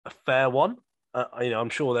a fair one. You know, I'm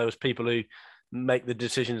sure there was people who make the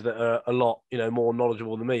decisions that are a lot, you know, more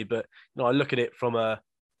knowledgeable than me. But you know, I look at it from a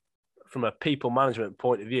people management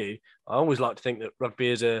point of view. I always like to think that rugby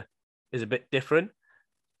is a bit different.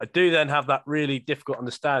 I do then have that really difficult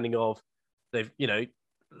understanding of they've,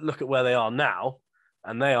 look at where they are now,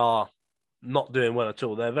 and they are not doing well at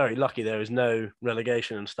all. They're very lucky there is no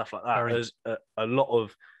relegation and stuff like that, as a lot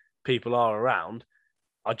of people are around.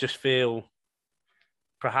 I just feel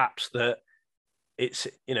perhaps that it's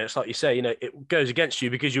like you say, it goes against you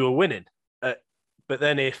because you were winning. But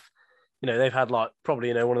then if, they've had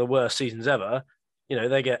probably, one of the worst seasons ever,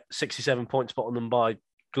 they get 67 points put on them by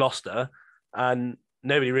Gloucester, and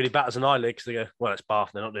nobody really batters an eyelid because they go, well, it's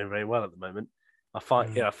Bath, they're not doing very well at the moment. I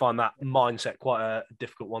find that mindset quite a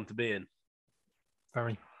difficult one to be in.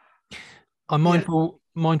 Very. I'm mindful,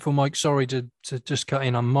 Mike, sorry to just cut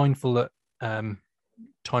in. I'm mindful that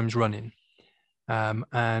time's running.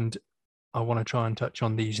 And I want to try and touch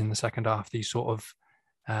on these in the second half, these sort of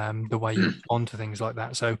the way you respond to things like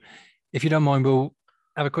that. So if you don't mind, we'll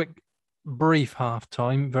have a quick, brief half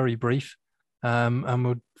time, very brief, and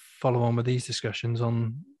we'll follow on with these discussions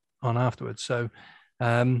on afterwards. So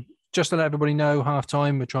just to let everybody know, half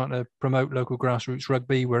time, we're trying to promote local grassroots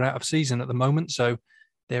rugby. We're out of season at the moment, so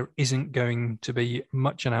there isn't going to be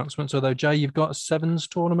much announcements. Although, Jay, you've got a Sevens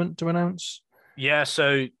tournament to announce? Yeah,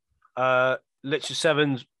 so Litchfield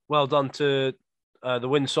Sevens, well done to the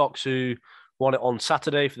Windsox, who won it on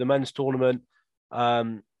Saturday for the men's tournament.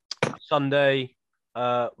 Sunday,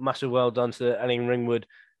 massive well done to the Elling Ringwood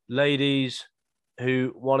ladies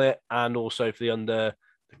who won it, and also for the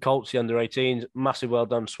Colts, the under 18s. Massive well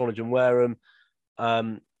done to Swanage and Wareham.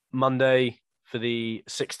 Monday for the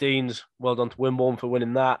 16s, well done to Wimborne for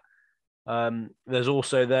winning that. There's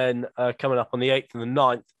also then coming up on the 8th and the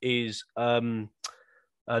 9th is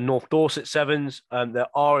North Dorset Sevens. There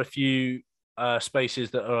are a few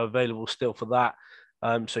spaces that are available still for that.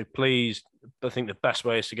 So please, I think the best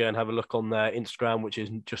way is to go and have a look on their Instagram, which is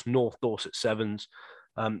just North Dorset Sevens.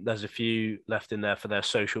 There's a few left in there for their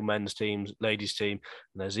social men's teams, ladies team,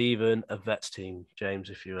 and there's even a vets team, James,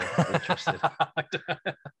 if you're interested.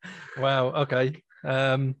 Wow. Okay.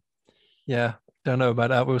 Yeah, don't know about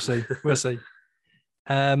that. We'll see. We'll see.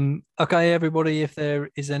 Okay, everybody, if there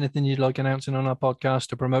is anything you'd like announcing on our podcast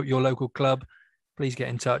to promote your local club, please get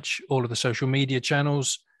in touch. All of the social media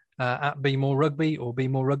channels at Be More Rugby or Be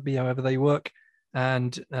More Rugby, however they work.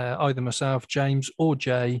 And either myself, James, or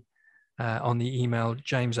Jay on the email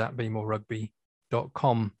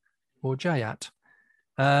james@bemonerugby.com or jay at.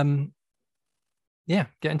 Yeah,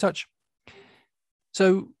 get in touch.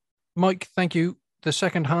 So, Mike, thank you. The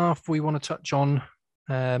second half, we want to touch on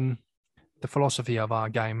the philosophy of our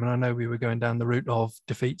game. And I know we were going down the route of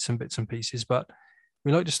defeats and bits and pieces, but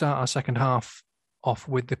we like to start our second half off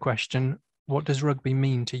with the question, what does rugby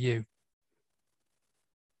mean to you?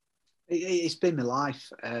 It's been my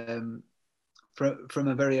life from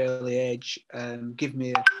a very early age. Give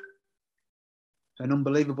me an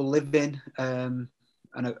unbelievable living and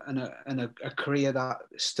a career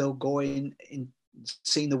that's still going, in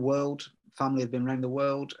seeing the world. Family have been around the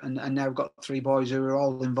world, and now I've got 3 boys who are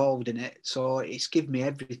all involved in it. So it's given me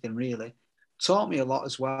everything, really. Taught me a lot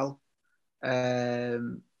as well.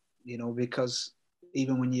 Because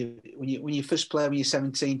even when you first play when you're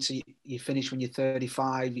 17 to you finish when you're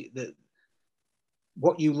 35,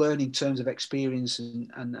 what you learn in terms of experience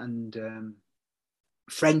and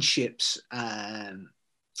friendships and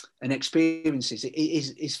experiences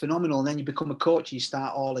is phenomenal. And then you become a coach, you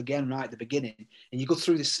start all again right at the beginning, and you go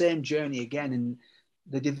through the same journey again. And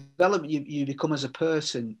the development you become as a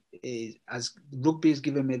person as rugby has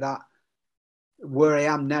given me that. Where I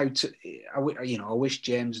am now, I wish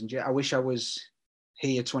James and I wish I was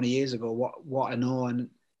here 20 years ago. What I know and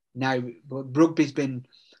now, but rugby's been.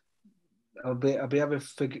 I'll be ever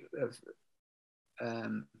for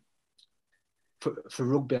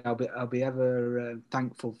rugby. I'll be ever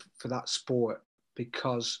thankful for that sport,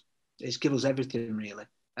 because it's given us everything, really.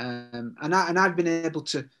 And I've been able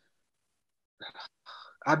to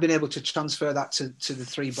transfer that to the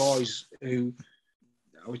 3 boys who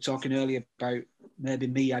I was talking earlier about. Maybe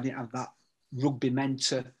me, I didn't have that rugby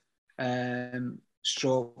mentor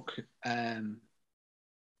stroke,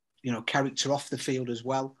 character off the field as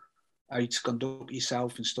well, how to conduct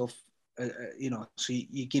yourself and stuff, so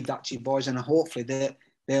you give that to your boys, and hopefully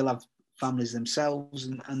they'll have families themselves,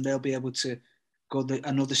 and they'll be able to go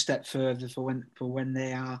another step further for when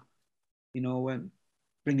they are,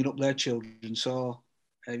 bringing up their children. So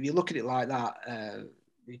if you look at it like that,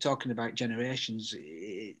 you're talking about generations.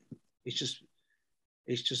 It's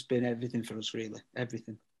just been everything for us, really,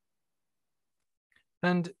 everything.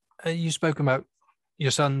 And you spoke about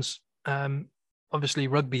your sons. Obviously,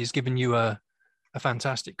 rugby has given you a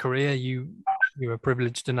fantastic career. You were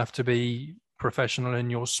privileged enough to be professional in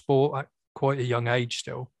your sport at quite a young age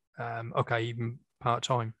still. Okay, even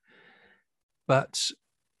part-time. But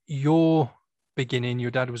your beginning,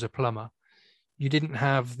 your dad was a plumber. You didn't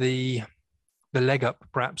have the leg up,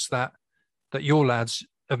 perhaps, that your lads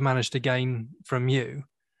have managed to gain from you.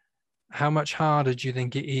 How much harder do you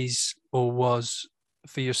think it is or was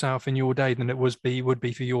for yourself in your day than it would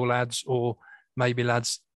be for your lads, or maybe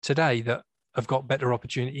lads today that have got better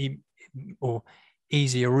opportunity or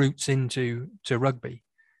easier routes into rugby?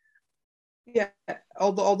 Yeah,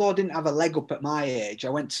 although I didn't have a leg up at my age, I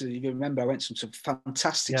went to some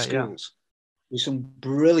fantastic schools with some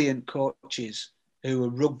brilliant coaches who were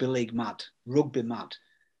rugby mad.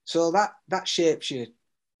 So that shapes your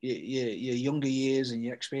younger years and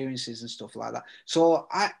your experiences and stuff like that. So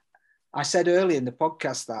I said earlier in the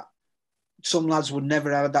podcast that some lads would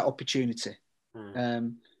never have that opportunity.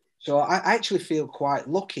 So I actually feel quite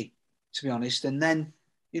lucky, to be honest. And then,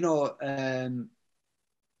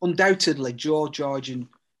 undoubtedly, George,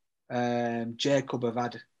 and Jacob have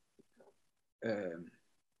had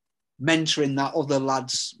mentoring that other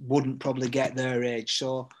lads wouldn't probably get their age.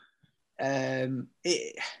 So I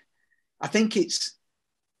think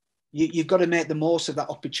you've got to make the most of that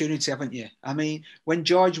opportunity, haven't you? I mean, when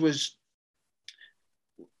George was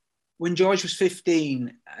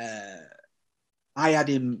 15, I had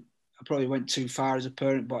him. I probably went too far as a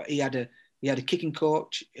parent, but he had a kicking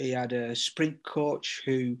coach. He had a sprint coach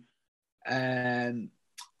who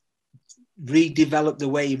redeveloped the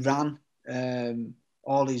way he ran,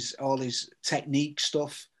 all his technique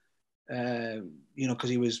stuff. Because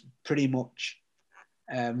he was pretty much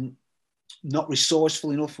not resourceful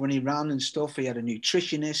enough when he ran and stuff. He had a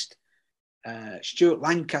nutritionist. Stuart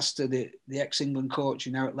Lancaster, the ex-England coach,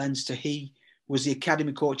 now at Leinster, he was the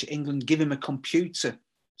academy coach at England. Give him a computer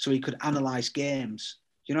so he could analyse games.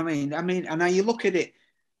 Do you know what I mean? And now you look at it,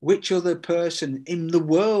 which other person in the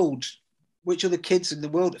world, which other kids in the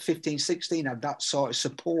world at 15, 16 had that sort of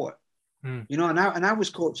support? And I was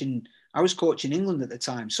coaching England at the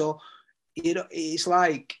time. So, it's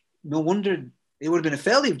like, no wonder it would have been a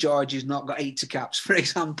failure if Georgie's not got 80 caps, for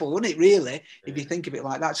example, wouldn't it, really, if you think of it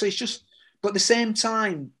like that? So it's just, but at the same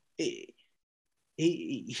time, he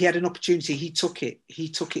had an opportunity. He took it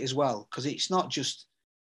as well, because it's not just,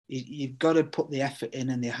 you've got to put the effort in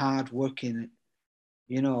and the hard work in,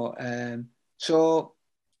 so,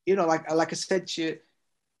 like I said to you,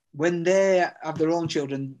 when they have their own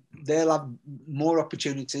children, they'll have more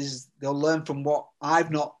opportunities. They'll learn from what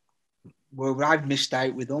where I've missed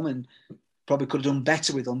out with them and probably could have done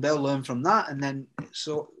better with them. They'll learn from that, and then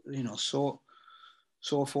so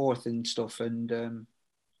forth and stuff. And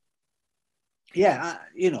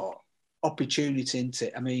opportunity into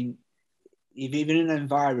it. I mean, if you're in an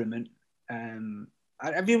environment,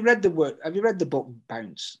 have you read the book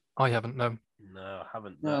Bounce? I haven't. No, I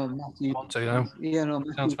haven't. No, Matthew. Want to, no? Yeah, no.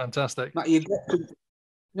 Matthew, sounds fantastic. Matt, you've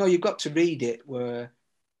got to read it. Where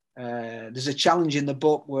there's a challenge in the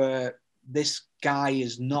book where this guy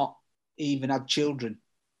has not even had children,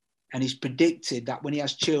 and he's predicted that when he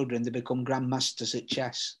has children, they become grandmasters at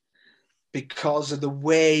chess because of the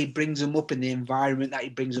way he brings them up in the environment that he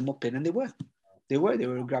brings them up in. And they were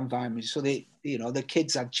a grand environment. So the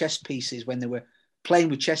kids had chess pieces when they were playing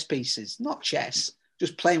with chess pieces, not chess,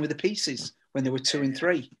 just playing with the pieces when they were 2 and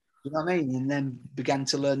 3. You know what I mean? And then began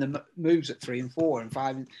to learn the moves at 3 and 4 and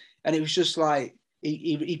 5. And it was just like,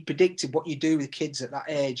 he predicted what you do with kids at that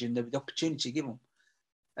age and the opportunity you give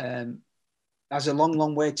them. Has a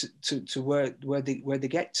long way to where they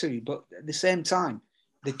get to. But at the same time,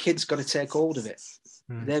 the kids got to take hold of it.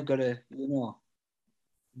 They've got to,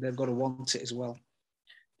 they've got to want it as well.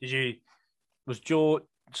 Was George,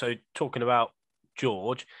 so talking about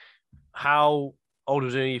George, how old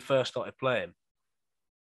was he when you first started playing?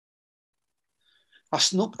 I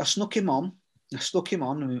snuck him on.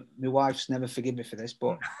 And my wife's never forgive me for this,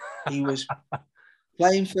 but he was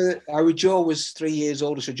playing for, Joe was 3 years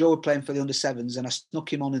older, so Joe was playing for the under-7s, and I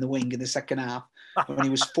snuck him on in the wing in the second half when he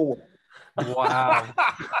was 4. Wow.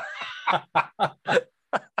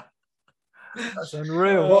 That's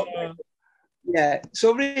unreal. Yeah,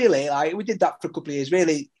 so really, we did that for a couple of years.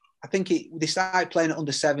 Really, I think they started playing at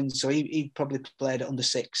under-7s, so he probably played at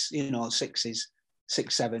under-6, 6s,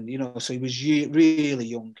 6, 7, so he was really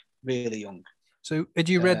young. So had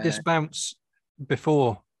you read this Bounce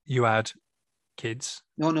before you had kids?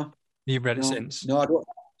 No. You've read it since? No, I don't.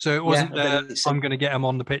 So it wasn't I'm going to get them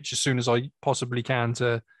on the pitch as soon as I possibly can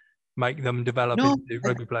to make them develop into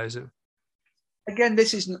rugby players. Again,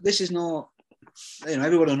 this is no,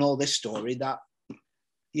 everyone will know this story that,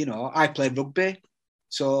 I played rugby,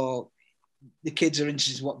 so the kids are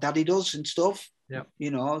interested in what daddy does and stuff. Yeah.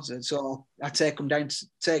 So I take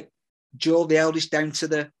Joe, the eldest, down to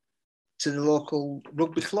to the local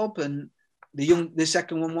rugby club, and the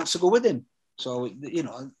second one wants to go with him. So, you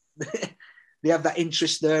know, they have that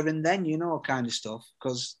interest there and then, you know, kind of stuff,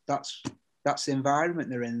 because that's the environment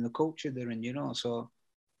they're in, the culture they're in, you know. So,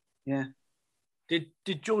 yeah.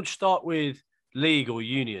 Did George start with league or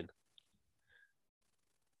union?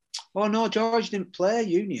 Oh no, George didn't play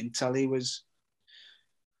union till he was.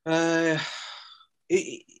 Till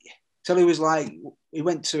he was like, he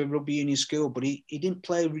went to a rugby union school, but he didn't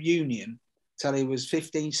play union till he was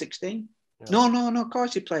 15, 16. Yeah. No, of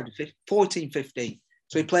course he played 14, 15.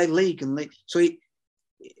 So he played league and league. So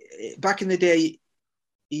back in the day,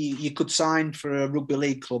 you could sign for a rugby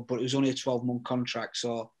league club, but it was only a 12-month contract.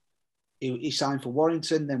 So he signed for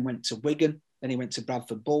Warrington, then went to Wigan, then he went to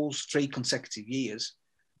Bradford Bulls, 3 consecutive years.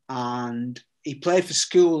 And he played for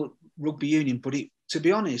school rugby union, but to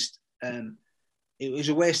be honest, it was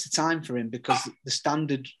a waste of time for him, because the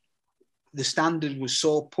standard was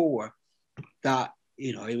so poor that,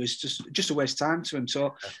 you know, it was just a waste of time to him.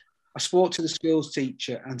 So I spoke to the schools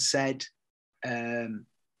teacher and said, can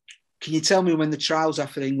you tell me when the trials are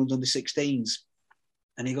for England under 16s?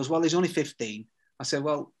 And he goes, well, he's only 15. I said,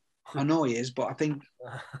 well, I know he is, but I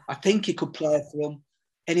think he could play for them.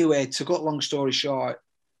 Anyway, to cut long story short,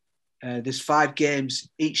 there's 5 games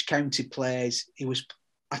each county plays. He was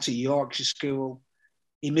at a Yorkshire school.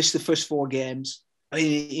 He missed the first 4 games. I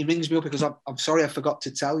mean, he rings me up because I'm sorry, I forgot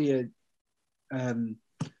to tell you.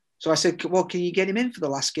 So I said, well, can you get him in for the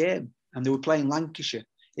last game? And they were playing Lancashire.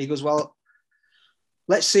 He goes, well,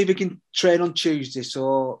 let's see if we can train on Tuesday.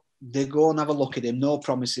 So they go and have a look at him, no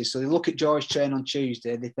promises. So they look at George train on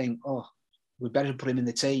Tuesday. They think, oh, we better put him in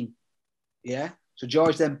the team. Yeah. So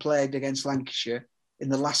George then played against Lancashire in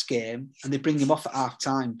the last game, and they bring him off at half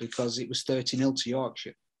time because it was 30-0 to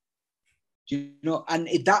Yorkshire. You know, and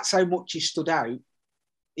that's how much he stood out,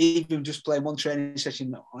 even just playing one training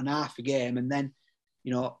session on half a game. And then,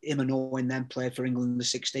 you know, him and Owen then played for England in the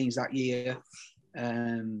 16s that year.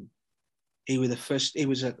 He was the first. He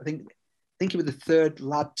was, I think he was the 3rd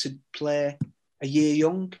lad to play a year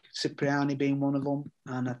young. Cipriani being one of them,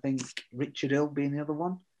 and I think Richard Hill being the other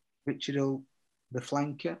one. Richard Hill, the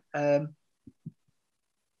flanker.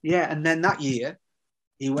 Yeah, and then that year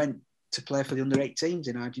he went to play for the under-18s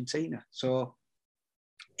in Argentina. So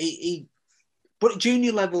but at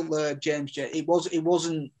junior level, James, he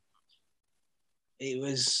didn't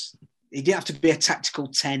have to be a tactical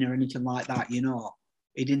 10 or anything like that, you know.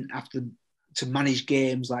 He didn't have to manage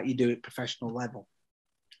games like you do at professional level.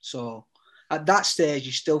 So at that stage,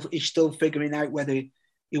 he's still figuring out whether he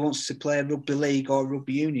wants to play rugby league or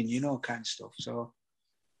rugby union, you know, kind of stuff. So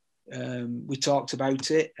we talked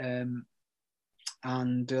about it,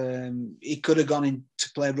 and he could have gone in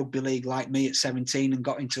to play rugby league like me at 17 and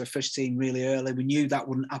got into a first team really early. We knew that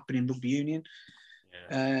wouldn't happen in rugby union.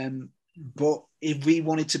 Yeah. But if we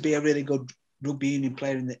wanted to be a really good rugby union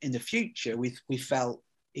player in the future, we felt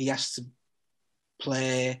he has to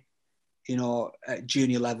play, you know, at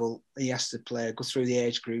junior level. He has to go through the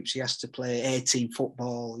age groups. He has to play 18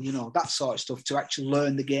 football, you know, that sort of stuff to actually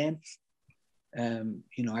learn the game.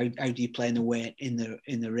 You know, how do you play in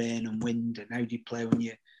the rain and wind, and how do you play when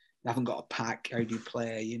you haven't got a pack? How do you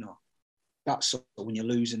play? You know, that sort of when you're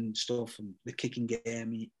losing stuff, and the kicking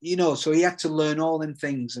game. You know, so he had to learn all them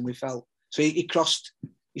things, and we felt so.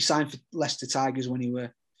 He signed for Leicester Tigers when he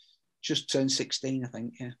were just turned 16, I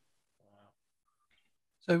think. Yeah.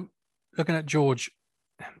 So, looking at George,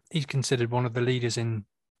 he's considered one of the leaders in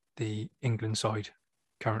the England side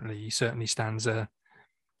currently. He certainly stands up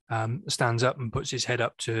and puts his head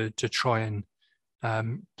up to try and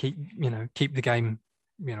keep the game,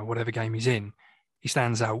 you know, whatever game he's in. He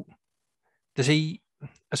stands out. Does he,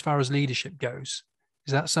 as far as leadership goes,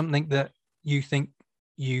 is that something that you think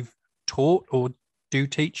you've taught or do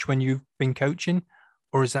teach when you've been coaching,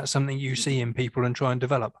 or is that something you see in people and try and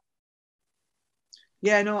develop?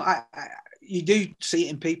 Yeah, no, you do see it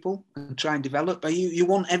in people and try and develop, but you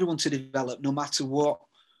want everyone to develop no matter what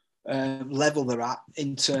level they're at,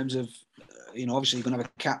 in terms of, you know, obviously you're going to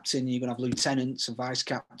have a captain, you're going to have lieutenants, a vice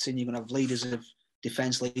captain, you're going to have leaders of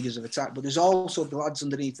defence, leaders of attack, but there's also the lads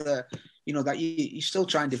underneath there, you know, that you still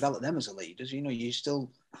try and develop them as a leaders. You know, you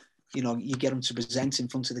still, you know, you get them to present in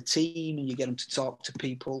front of the team, and you get them to talk to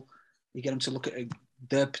people, you get them to look at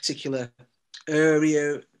their particular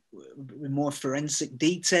area with more forensic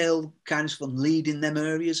detail, kind of from leading them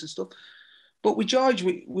areas and stuff. But with George,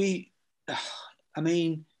 I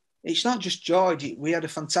mean, it's not just George. We had a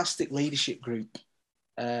fantastic leadership group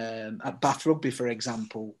at Bath Rugby, for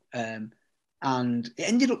example, and it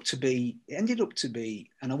ended up to be,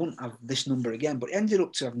 and I wouldn't have this number again, but it ended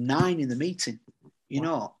up to have 9 in the meeting, you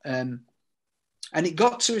know. And it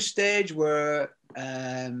got to a stage where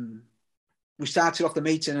we started off the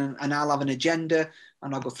meeting and I'll have an agenda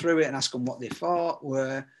and I'll go through it and ask them what they thought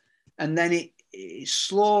were. And then it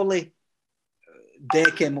slowly, they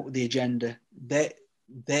came up with the agenda.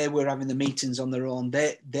 They were having the meetings on their own.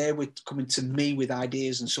 They were coming to me with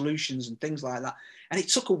ideas and solutions and things like that. And it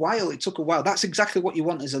took a while. That's exactly what you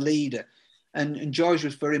want as a leader. And George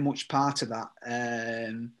was very much part of that.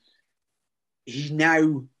 He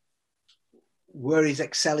now, where he's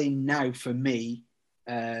excelling now for me,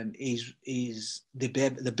 is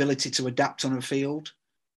the ability to adapt on a field,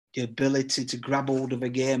 the ability to grab hold of a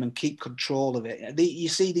game and keep control of it. You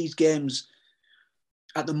see these games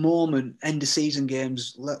at the moment, end of season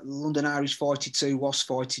games, London Irish 42, Wasps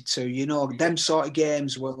 42, you know, them sort of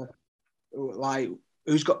games were like,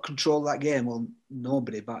 who's got control of that game? Well,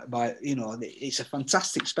 nobody, but you know, it's a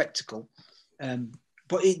fantastic spectacle.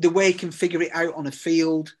 But the way he can figure it out on a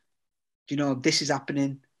field, you know, this is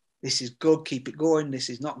happening, this is good, keep it going, this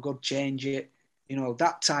is not good, change it, you know,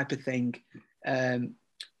 that type of thing.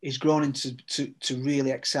 He's grown into to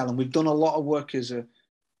really excel. And we've done a lot of work as a,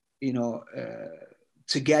 you know,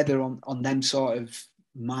 together on them sort of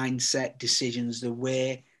mindset decisions, the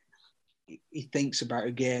way he thinks about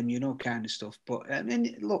a game, you know, kind of stuff. But I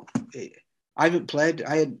mean, look, I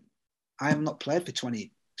have not played for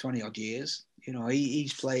 20 odd years. You know,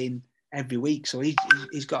 he's playing every week, so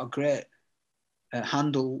he's got a great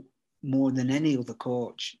handle more than any other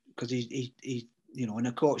coach, because he you know, and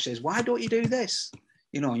a coach says, why don't you do this?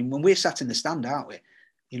 You know, and when we're sat in the stand, aren't we?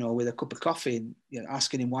 You know, with a cup of coffee and, you know,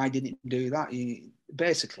 asking him why didn't he do that?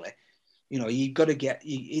 Basically, you know, you've got to get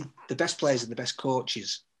the best players are the best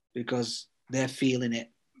coaches, because they're feeling it,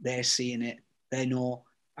 they're seeing it, they know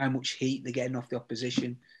how much heat they're getting off the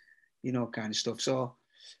opposition, you know, kind of stuff. So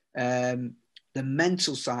the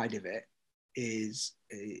mental side of it is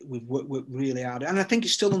we've worked really hard, and I think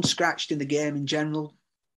it's still unscratched in the game in general.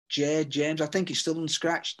 James, I think it's still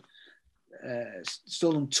unscratched,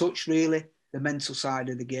 still untouched, really, the mental side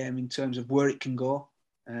of the game in terms of where it can go.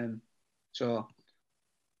 So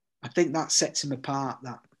I think that sets him apart.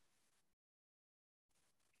 That.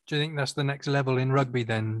 Do you think that's the next level in rugby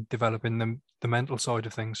then, developing the mental side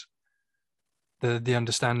of things? The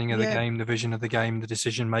understanding of the game, the vision of the game, the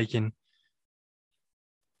decision making?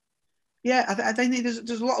 Yeah, I think there's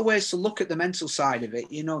a lot of ways to look at the mental side of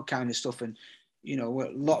it, you know, kind of stuff. And, you know,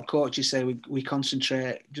 a lot of coaches say we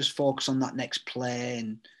concentrate, just focus on that next play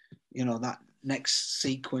and, you know, that next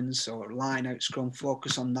sequence or line out scrum,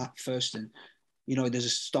 focus on that first. And, you know, there's a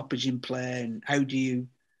stoppage in play, and how do you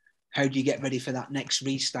get ready for that next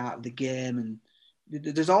restart of the game? And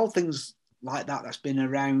there's all things like that that's been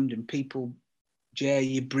around, and people, Jay,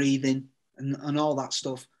 you're breathing and all that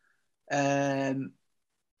stuff.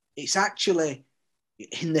 It's actually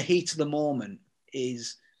in the heat of the moment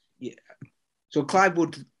is. Yeah. So Clive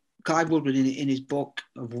Woodward in his book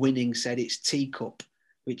of winning said it's teacup,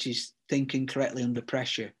 which is thinking correctly under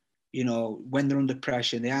pressure. You know, when they're under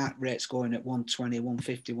pressure, the heart rate's going at 120,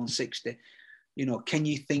 150, 160. You know, can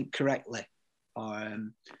you think correctly?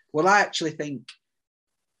 Well, I actually think,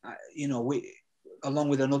 you know, we, along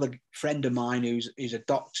with another friend of mine who's a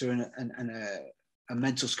doctor and a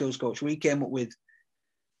mental skills coach, we came up with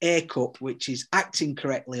ACUP, which is acting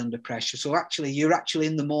correctly under pressure. So actually, you're actually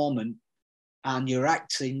in the moment, and you're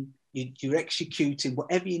executing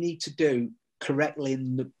whatever you need to do correctly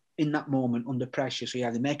in that moment under pressure. So you're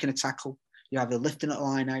either making a tackle, you're either lifting at the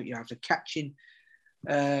line out, you're either catching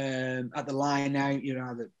at the line out, you're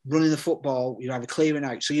either running the football, you're either clearing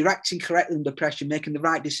out. So you're acting correctly under pressure, making the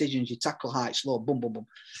right decisions, you tackle high, slow, boom, boom, boom.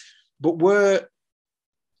 But where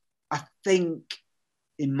I think,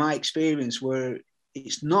 in my experience, where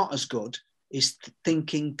it's not as good is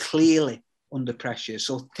thinking clearly under pressure.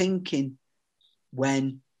 So thinking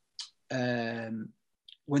when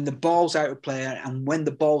the ball's out of play and when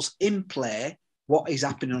the ball's in play, what is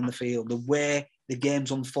happening on the field, the way the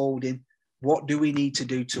game's unfolding, what do we need to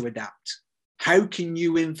do to adapt? How can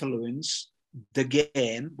you influence the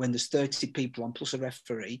game when there's 30 people on plus a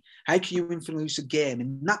referee? How can you influence the game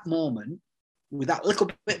in that moment with that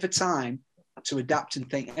little bit of a time to adapt and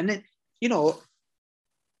think? And then, you know,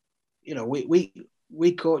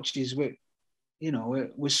 we coaches, we're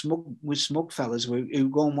smug fellas who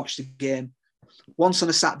go and watch the game once on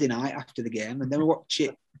a Saturday night after the game, and then we watch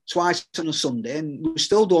it twice on a Sunday, and we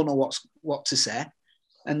still don't know what to say.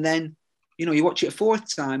 And then, you know, you watch it a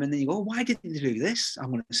fourth time, and then you go, why didn't they do this? I'm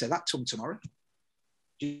going to say that to them tomorrow.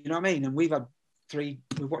 Do you know what I mean? And we've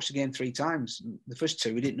watched the game 3 times. The first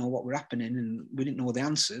 2, we didn't know what were happening, and we didn't know the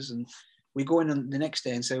answers. And we go in on the next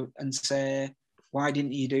day and say, why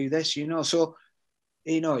didn't you do this? You know, so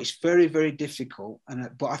it's very, very difficult.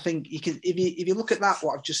 But I think you can, if you look at that,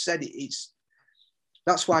 what I've just said,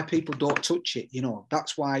 that's why people don't touch it.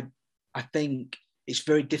 That's why I think it's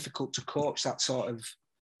very difficult to coach that sort of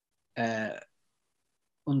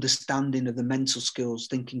understanding of the mental skills,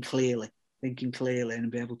 thinking clearly,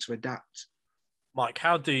 and be able to adapt. Mike,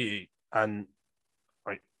 how do you? And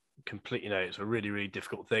I completely know it's a really, really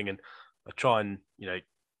difficult thing, and I try and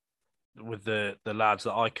with the lads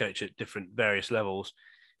that I coach at different various levels,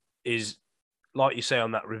 is like you say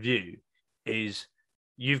on that review, is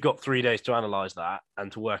you've got 3 days to analyze that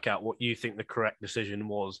and to work out what you think the correct decision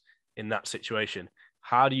was in that situation.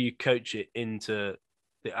 How do you coach it into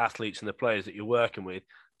the athletes and the players that you're working with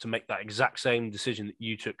to make that exact same decision that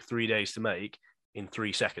you took 3 days to make in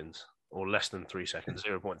 3 seconds or less than 3 seconds,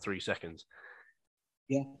 0.3 seconds?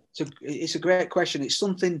 Yeah, it's a great question. It's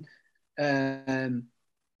something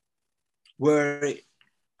where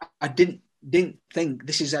I didn't think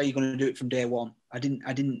this is how you're going to do it from day one. I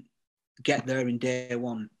didn't get there in day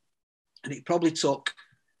one, and it probably took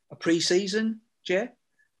a pre-season, Jay.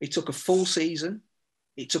 It took a full season.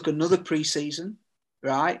 It took another pre-season,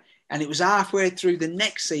 right? And it was halfway through the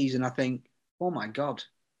next season, I think, oh my God,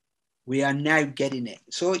 we are now getting it.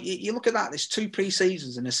 So you look at that, there's 2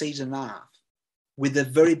 pre-seasons and a season and a half with the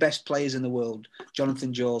very best players in the world,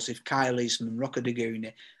 Jonathan Joseph, Kyle Eastman, Rocco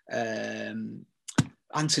Daguni,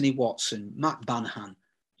 Anthony Watson, Matt Banahan,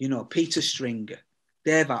 Peter Stringer,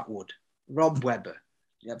 Dave Atwood, Rob Webber,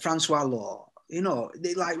 Francois Law, they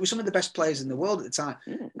were some of the best players in the world at the time.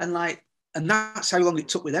 And that's how long it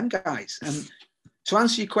took with them guys. And to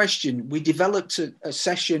answer your question, we developed a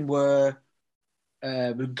session where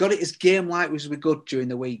we got it as game-like as we could during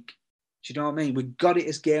the week. Do you know what I mean? We got it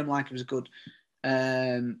as game-like as we could.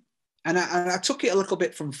 And I took it a little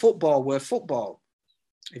bit from football, where football,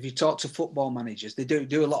 if you talk to football managers, they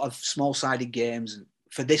do a lot of small-sided games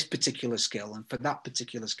for this particular skill and for that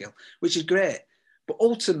particular skill, which is great. But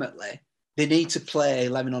ultimately, they need to play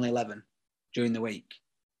 11 on 11 during the week.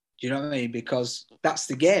 Do you know what I mean? Because that's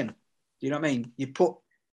the game. Do you know what I mean? You put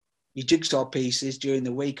your jigsaw pieces during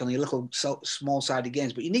the week on your little small-sided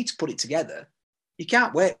games, but you need to put it together. You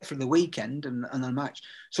can't wait for the weekend and the match.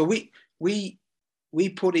 So we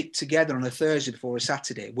put it together on a Thursday before a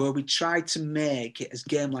Saturday, where we tried to make it as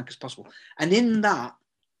game-like as possible. And in that,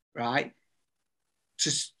 right,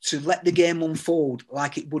 to let the game unfold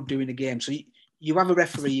like it would do in a game. So you have a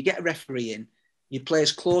referee, you get a referee in, you play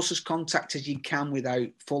as close as contact as you can without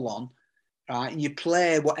full on, right? And you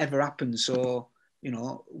play whatever happens. So,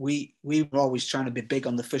 we were always trying to be big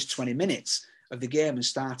on the first 20 minutes of the game and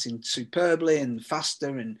starting superbly and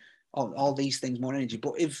faster and all these things, more energy.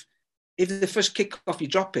 But if the first kick off you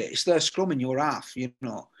drop it, it's their scrum and you're half,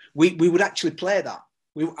 we would actually play that.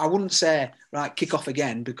 I wouldn't say, right, kick off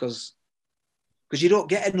again, because you don't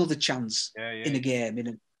get another chance in a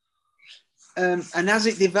game. And as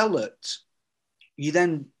it developed, you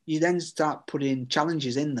then start putting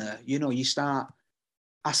challenges in there. You start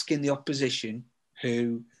asking the opposition,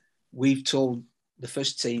 who we've told the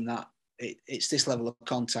first team that it's this level of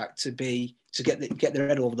contact, to get their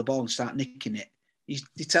head over the ball and start nicking it.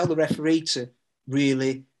 You tell the referee to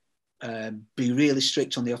really be really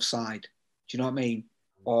strict on the offside. Do you know what I mean?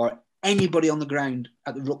 Or anybody on the ground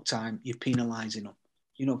at the ruck time, you're penalising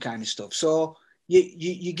them. Kind of stuff. So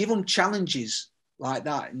you give them challenges like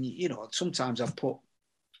that, and sometimes I've put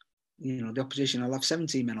the opposition. I'll have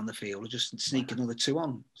 17 men on the field, or just sneak another 2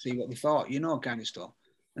 on, see what they thought. Kind of stuff,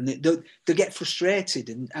 and they get frustrated,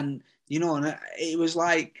 and it was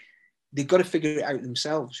like they've got to figure it out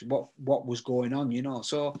themselves what was going on.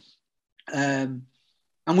 So and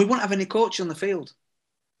we wouldn't have any coach on the field.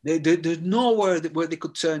 There's nowhere where they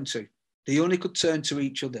could turn to. They only could turn to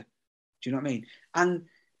each other. Do you know what I mean? And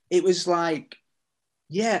it was like,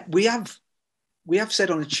 yeah, we have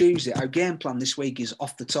said on a Tuesday, our game plan this week is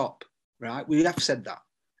off the top, right? We have said that,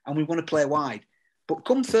 and we want to play wide. But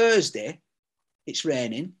come Thursday, it's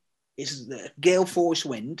raining, it's the gale force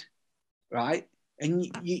wind, right? And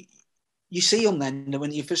you see them then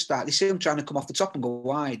when you first start. They see them trying to come off the top and go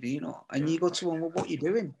wide, and you go to them, well, what are you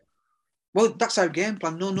doing? Well, that's our game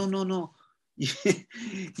plan. No.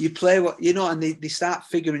 You play what and they start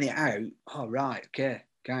figuring it out. Oh, right, okay,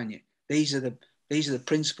 can you? These are the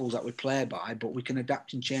principles that we play by, but we can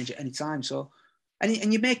adapt and change at any time. So,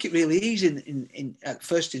 and you make it really easy in at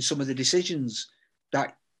first in some of the decisions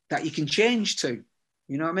that you can change to.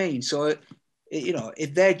 You know what I mean? So,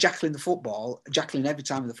 if they're jackling every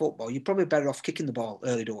time with the football, you're probably better off kicking the ball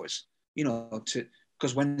early doors.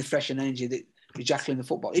 Because when they're fresh and energy, you're jackling the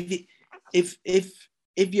football. If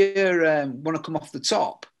you want to come off the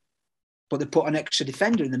top, but they put an extra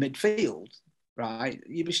defender in the midfield, right?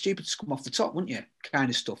 You'd be stupid to come off the top, wouldn't you? Kind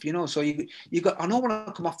of stuff, you know. So you got. I know when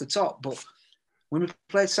I come off the top, but when we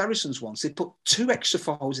played Saracens once, they put 2 extra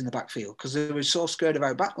forwards in the backfield because they were so scared of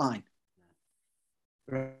our back line.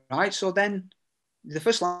 Right. So then the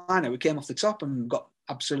first line we came off the top and got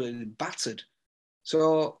absolutely battered.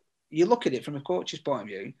 So you look at it from a coach's point of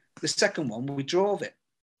view. The second one, we drove it.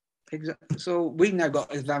 So we've now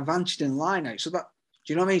got an advantage in the line out. So that,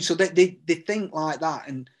 do you know what I mean? So they think like that,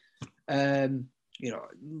 and you know,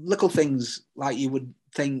 little things like you would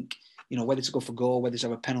think, you know, whether to go for goal, whether to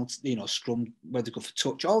have a penalty, you know, scrum, whether to go for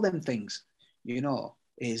touch, all them things, you know,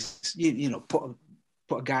 is you know, put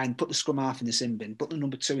a guy and put the scrum half in the sin bin, put the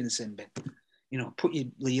number 2 in the sin bin, you know, put your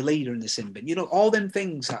leader in the sin bin, you know, all them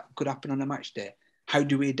things that could happen on a match day. How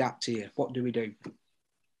do we adapt here? What do we do?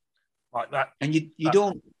 Like that. And you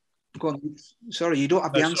don't go on. Sorry, you don't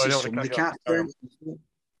have the answers. They can't turn.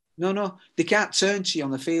 No, they can't turn to you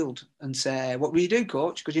on the field and say, "What will you do,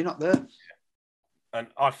 coach?" Because you're not there. And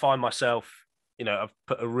I find myself, you know,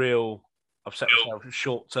 I've set myself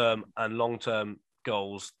short-term and long-term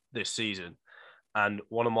goals this season. And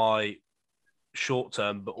one of my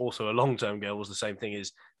short-term, but also a long-term goal was the same thing,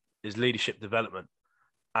 is leadership development.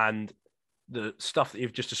 And the stuff that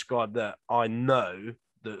you've just described there, I know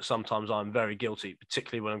that sometimes I'm very guilty,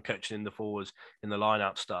 particularly when I'm coaching in the forwards, in the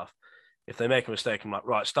line-out stuff. If they make a mistake, I'm like,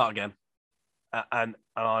 right, start again. And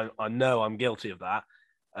I know I'm guilty of that.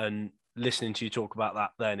 And listening to you talk about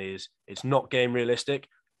that then is, it's not game realistic,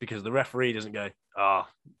 because the referee doesn't go,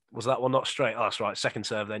 was that one not straight? Oh, that's right, second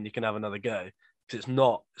serve, then you can have another go. Because it's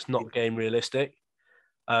not game realistic.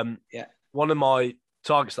 One of my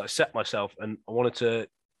targets that I set myself, and I wanted to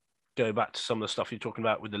go back to some of the stuff you're talking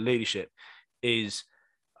about with the leadership, is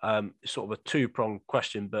sort of a 2-pronged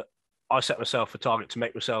question, but I set myself a target to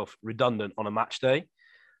make myself redundant on a match day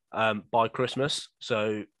by Christmas.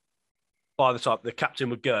 So by the time the captain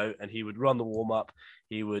would go and he would run the warm-up,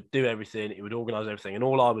 he would do everything, he would organise everything, and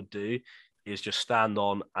all I would do is just stand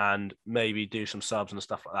on and maybe do some subs and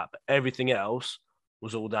stuff like that. But everything else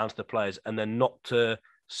was all down to the players, and then not to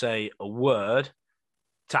say a word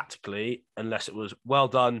tactically unless it was well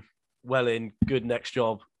done, well in, good, next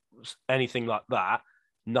job, anything like that.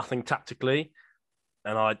 Nothing tactically.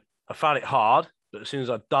 And I found it hard, but as soon as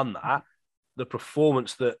I'd done that, the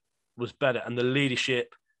performance that was better and the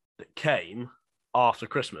leadership that came after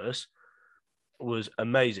Christmas was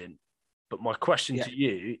amazing. But my question to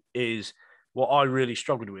you is, what I really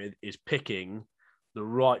struggled with is picking the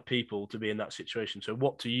right people to be in that situation. So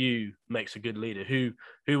what to you makes a good leader? Who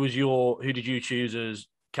did you choose as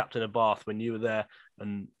captain of Bath when you were there,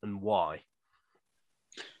 and why?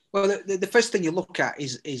 Well, the first thing you look at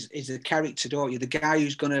is the character, don't you? The guy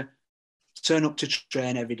who's going to turn up to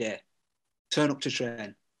train every day. Turn up to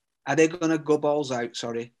train. Are they going to go balls out?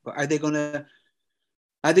 Sorry, but are they going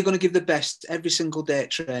to give the best every single day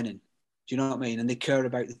at training? Do you know what I mean? And they care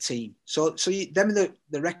about the team. So them are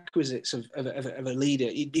the requisites of a leader.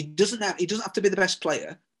 He doesn't have to be the best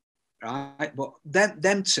player, right? But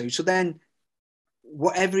them two. So then,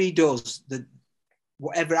 whatever he does,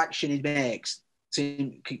 whatever action he makes,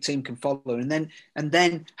 team can follow. And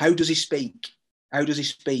then how does he speak? How does he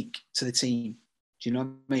speak to the team? Do you know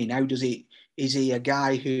what I mean? Is he a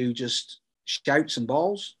guy who just shouts and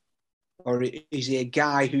balls? Or is he a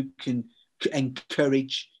guy who can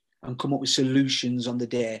encourage and come up with solutions on the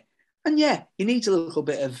day? And he needs a little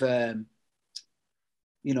bit of,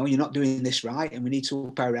 you're not doing this right, and we need to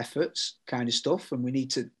up our efforts, kind of stuff, and we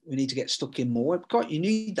need to get stuck in more. God, you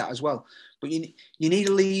need that as well, but you need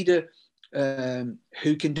a leader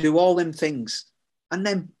who can do all them things. And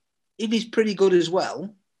then if he's pretty good as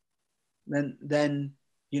well, then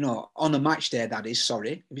on a match day, that is,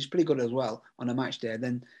 sorry, if he's pretty good as well on a match day,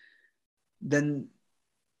 then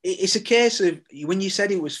it's a case of, when you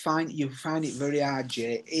said it was fine, you find it very hard,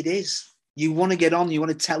 Jay. It is. You want to get on. You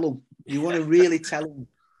want to tell them. You want to really tell them,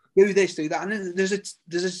 do this, do that. And then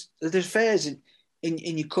there's phase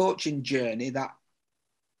in your coaching journey, that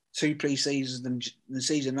 2 pre-seasons and the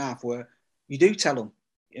season and a half, where you do tell them,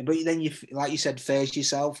 but then you, like you said, phase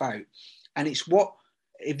yourself out. And it's what,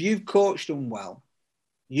 if you've coached them well,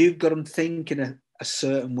 you've got them thinking a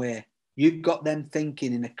certain way. You've got them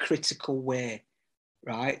thinking in a critical way,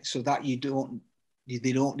 right? So that they don't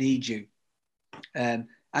need you. And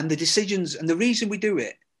the decisions, and the reason we do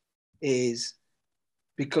it is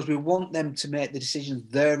because we want them to make the decisions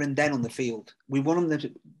there and then on the field. We want them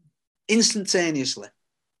to instantaneously.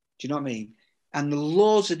 Do you know what I mean? And the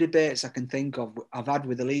loads of debates I can think of I've had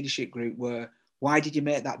with the leadership group where, why did you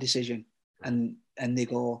make that decision? And they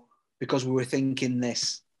go, because we were thinking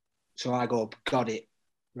this. So I go, got it,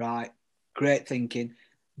 right? Great thinking.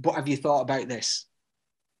 what have you thought about this?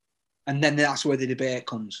 And then that's where the debate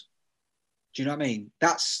comes. Do you know what I mean?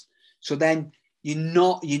 So then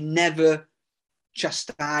you're never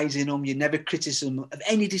chastising them, you never criticize them of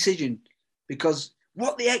any decision, because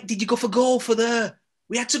what the heck did you go for goal for there?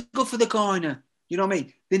 We had to go for the corner. You know what I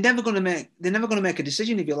mean? They're never going to make a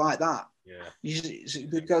decision if you're like that. Yeah.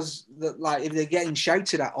 Because like if they're getting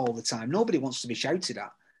shouted at all the time, nobody wants to be shouted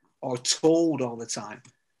at or told all the time.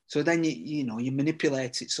 So then you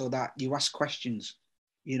manipulate it so that you ask questions,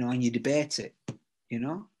 and you debate it,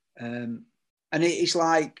 and it's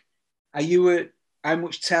like, how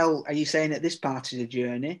much tell are you saying at this part of the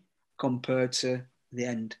journey compared to the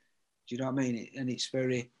end? Do you know what I mean? And it's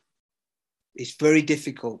very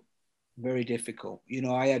difficult, very difficult.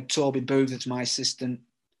 I had Toby Booth as my assistant.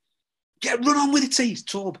 Run on with the tees,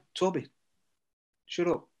 Toby. Shut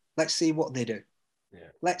up. Let's see what they do. Yeah.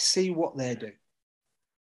 Let's see what they do.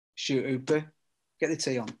 Shoot, Hooper, get the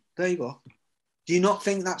tee on. There you go. Do you not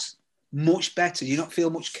think that's much better? Do you not feel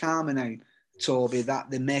much calmer now, Toby,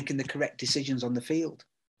 that they're making the correct decisions on the field?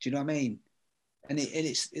 Do you know what I mean? And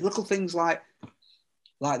it's little things like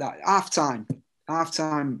that. Half time.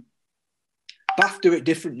 Bath do it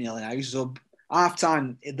differently now. So half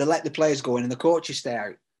time, they let the players go in and the coaches stay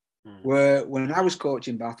out. Where when I was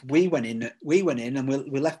coaching Bath, we went in and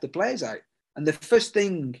we left the players out. And the first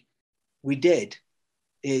thing we did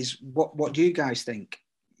is, what do you guys think?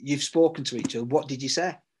 You've spoken to each other. What did you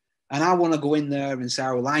say? And I want to go in there and say,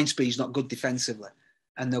 our line speed's not good defensively.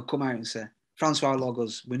 And they'll come out and say, Francois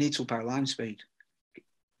Logos, we need to up our line speed.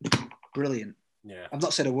 Brilliant. Yeah. I've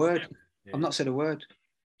not said a word. Yeah. I've not said a word.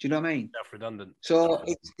 Do you know what I mean? Self-redundant. So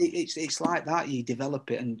it's like that. You develop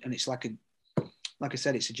it, and it's like I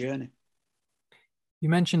said, it's a journey. You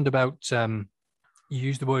mentioned about you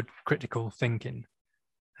used the word critical thinking,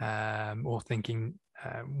 or thinking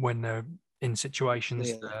when they're in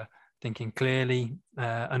situations, thinking clearly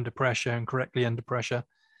under pressure and correctly under pressure.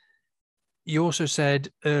 You also said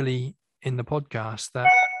early in the podcast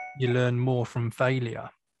that you learn more from failure.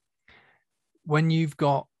 When you've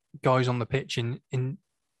got guys on the pitch in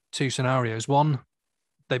two scenarios, one,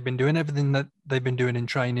 they've been doing everything that they've been doing in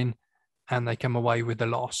training and they come away with a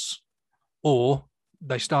loss, or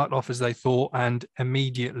they start off as they thought and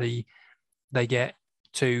immediately they get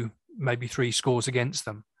 2, maybe 3 scores against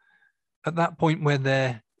them. At that point where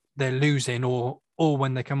they're losing, or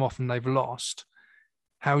when they come off and they've lost,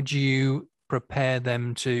 how do you prepare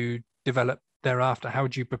them to develop thereafter? How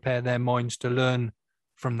do you prepare their minds to learn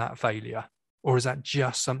from that failure? Or is that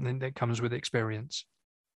just something that comes with experience?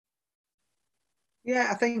 Yeah,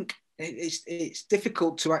 I think it's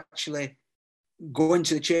difficult to actually go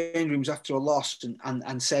into the change rooms after a loss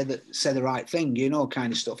and say the right thing,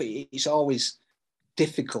 kind of stuff. It's always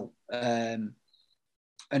difficult, and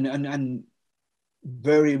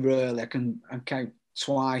very rarely I can count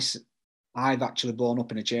twice I've actually blown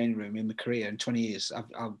up in a change room in my career in 20 years.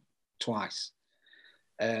 I've twice,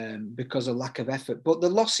 because of lack of effort. But the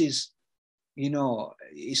losses,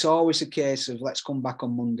 it's always a case of let's come back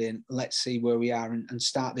on Monday and let's see where we are and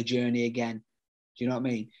start the journey again. Do you know what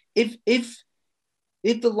I mean?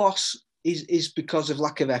 If the loss is because of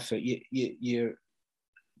lack of effort, you're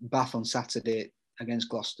Bath on Saturday against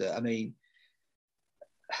Gloucester. I mean,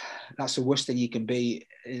 that's the worst thing you can be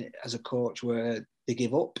as a coach, where they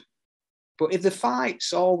give up. But if the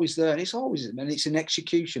fight's always there, and it's an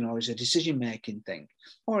execution or it's a decision-making thing,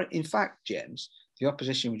 or in fact, James, the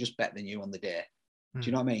opposition were just better than you on the day. Do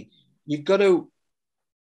you know what I mean? You've got to.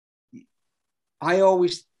 I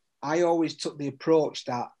always took the approach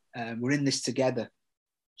that we're in this together.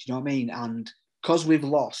 Do you know what I mean? And because we've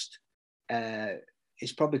lost,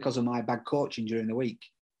 it's probably because of my bad coaching during the week.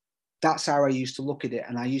 That's how I used to look at it,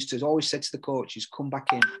 and I used to always say to the coaches, "Come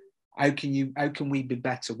back in. How can we be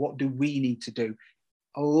better? What do we need to do?"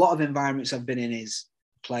 A lot of environments I've been in is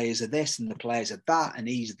players are this and the players are that, and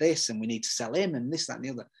he's this, and we need to sell him, and this, that, and the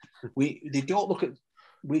other. They don't look at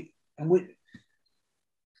we.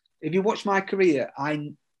 If you watch my career,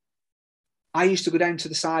 I used to go down to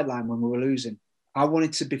the sideline when we were losing. I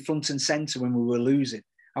wanted to be front and centre when we were losing.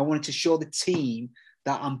 I wanted to show the team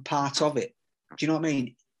that I'm part of it. Do you know what I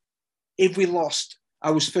mean? If we lost,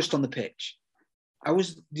 I was first on the pitch. I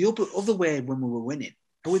was the other way when we were winning.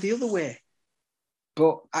 I was the other way.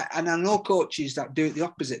 But I know coaches that do it the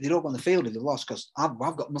opposite. They don't go on the field if they lost because I've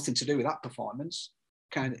got nothing to do with that performance.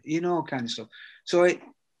 Kind of stuff. So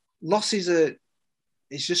losses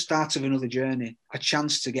it's just start of another journey, a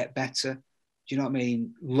chance to get better. Do you know what I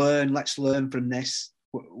mean? Let's learn from this.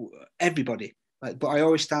 Everybody. But I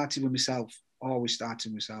always started with myself.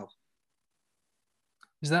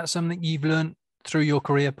 Is that something you've learned through your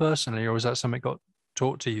career personally, or is that something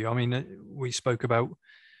taught to you? I mean, we spoke about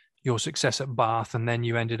your success at Bath, and then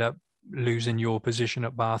you ended up losing your position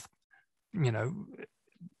at Bath. You know,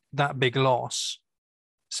 that big loss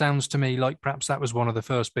sounds to me like perhaps that was one of the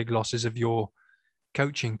first big losses of your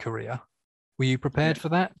coaching career. Were you prepared for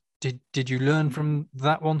that? Did you learn from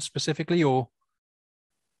that one specifically, or?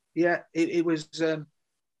 Yeah, it was.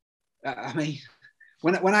 I mean,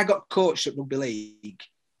 when I got coached at rugby league,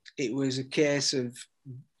 it was a case of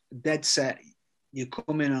dead set. You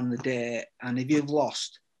come in on the day, and if you've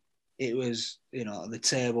lost, it was, you know, the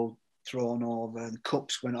table thrown over, and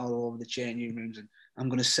cups went all over the changing rooms, and I'm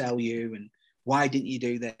going to sell you, and why didn't you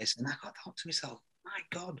do this? And I thought to myself, my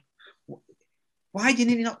God, why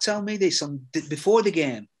didn't he not tell me this before the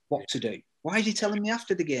game what to do? Why is he telling me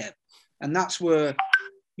after the game? And that's where,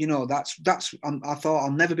 you know, I thought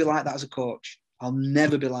I'll never be like that as a coach. I'll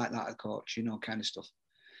never be like that as a coach, you know, kind of stuff.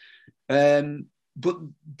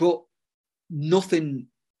 But nothing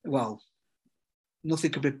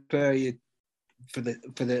could prepare you for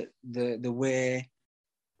the way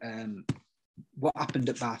what happened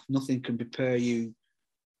at Bath. Nothing can prepare you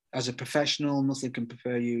as a professional. Nothing can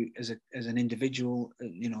prepare you as an individual.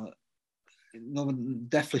 You know,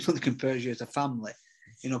 definitely nothing can prepare you as a family.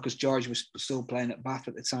 You know, because George was still playing at Bath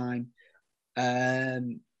at the time,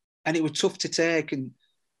 and it was tough to take. And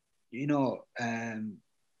the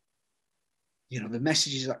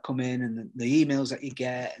messages that come in and the emails that you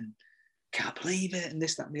get, and can't believe it, and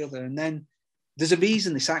this, that, and the other. And then there's a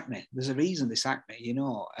reason they sacked me. You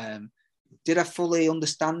know, did I fully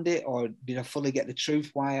understand it, or did I fully get the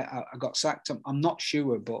truth why I got sacked? I'm not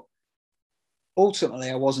sure, but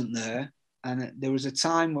ultimately I wasn't there. And there was a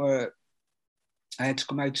time where I had to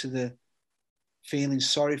come out of the feeling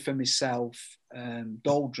sorry for myself,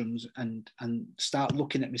 doldrums, and start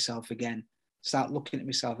looking at myself again. I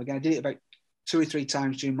did it about 2 or 3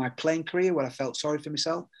 times during my playing career where I felt sorry for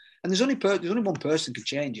myself. And there's only one person can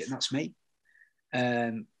change it, and that's me.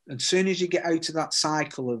 And as soon as you get out of that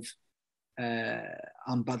cycle of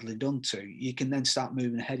I'm badly done to, you can then start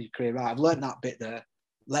moving ahead of your career. Right, I've learned that bit there.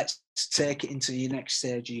 Let's take it into your next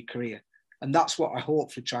stage of your career. And that's what I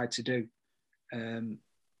hopefully tried to do.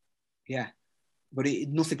 But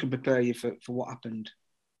nothing can prepare you for what happened,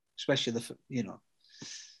 especially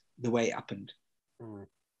the way it happened.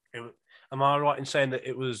 Am I right in saying that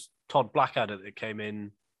it was Todd Blackadder that came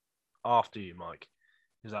in after you, Mike?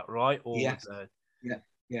 Is that right? Or yeah.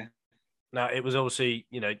 Yeah. Now, it was obviously,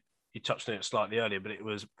 you touched on it slightly earlier, but it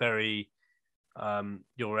was very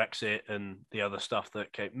your exit and the other stuff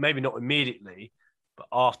that came, maybe not immediately, but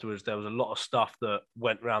afterwards there was a lot of stuff that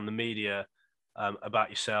went around the media about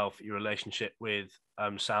yourself, your relationship with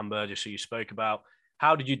Sam Burgess, who you spoke about.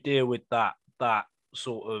 How did you deal with that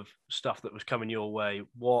sort of stuff that was coming your way?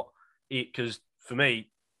 Because for me,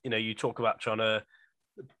 you talk about trying to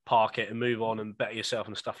park it and move on and better yourself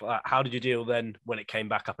and stuff like that. How did you deal then when it came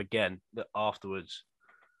back up again afterwards?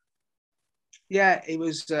 Yeah, it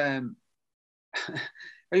was.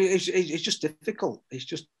 It's just difficult. It's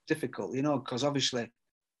just difficult, because obviously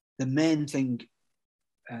the main thing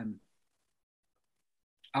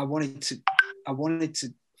I wanted to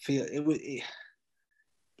feel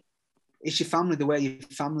it's your family, the way your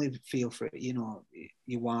family feel for it, your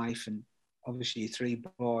wife and obviously your 3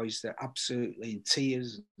 boys, they're absolutely in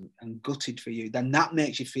tears and gutted for you. Then that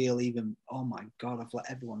makes you feel even, oh my God, I've let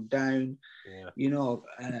everyone down,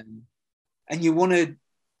 and you want to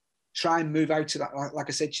try and move out to that. Like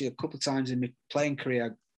I said to you a couple of times in my playing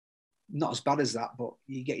career, not as bad as that, but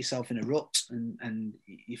you get yourself in a rut, and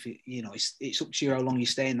if it's up to you how long you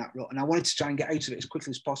stay in that rut. And I wanted to try and get out of it as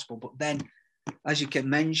quickly as possible, but then, as you can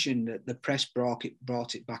mention, the press brought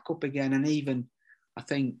it back up again, and even I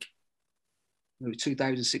think it was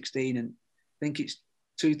 2016, and I think it's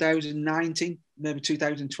 2019, maybe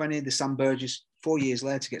 2020. The Sam Burgess 4 years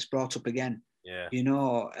later gets brought up again. Yeah,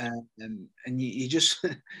 and you just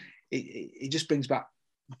it just brings back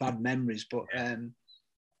bad memories, but. And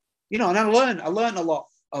I learned a lot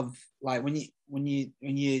of, like, when you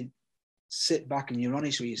sit back and you're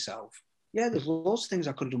honest with yourself. Yeah, there's loads of things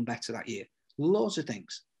I could have done better that year. Loads of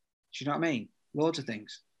things. Do you know what I mean? Loads of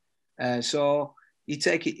things. So you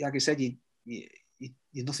take it, like I said, you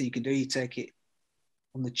nothing you can do. You take it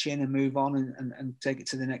on the chin and move on and take it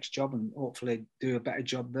to the next job and hopefully do a better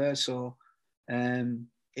job there. So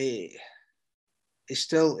it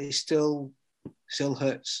still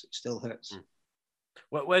hurts. It still hurts.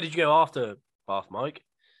 Where did you go after Bath, Mike?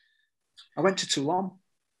 I went to Toulon.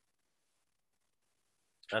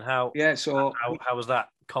 And how? Yeah. So how was that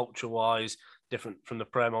culture-wise different from the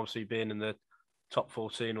Prem? Obviously, being in the top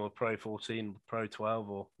 14 or Pro 14, Pro 12,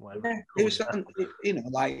 or whatever. Yeah, it was,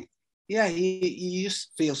 like yeah, you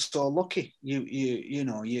just feel so lucky.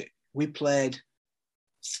 We played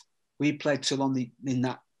Toulon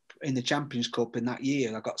in the Champions Cup in that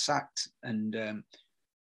year. I got sacked, and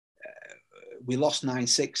we lost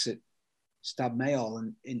 9-6 at Stade Mayol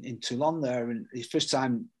and in Toulon there, and the first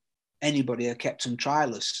time anybody had kept them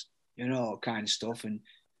trialists, kind of stuff. And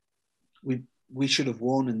we should have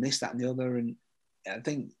won, and this, that, and the other. And I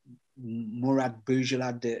think Murad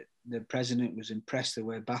Boujalad, the president, was impressed the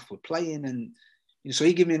way Bath were playing, and so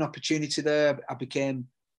he gave me an opportunity there. I became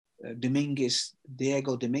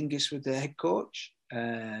Diego Dominguez was the head coach,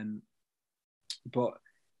 but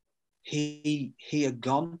he had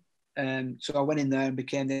gone. So I went in there and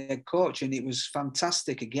became the head coach, and it was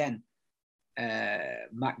fantastic again.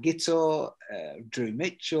 Matt Gitto, Drew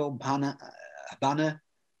Mitchell, Banner,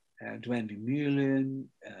 Dwayne Vermeulen.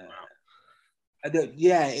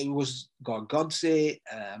 It was Godsey.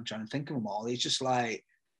 I'm trying to think of them all. It's just like,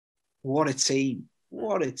 what a team.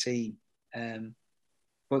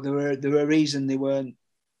 But there were reasons they weren't.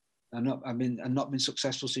 I've not been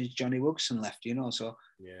successful since Johnny Wilson left, So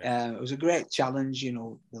it was a great challenge,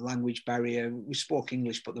 the language barrier. We spoke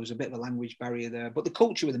English, but there was a bit of a language barrier there. But the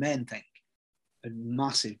culture was the main thing. A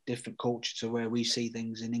massive different culture to where we see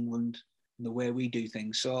things in England and the way we do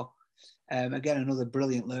things. So again, another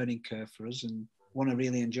brilliant learning curve for us, and one I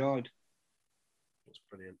really enjoyed. That's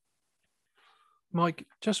brilliant. Mike,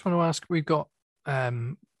 just want to ask, we've got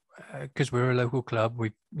because we're a local club,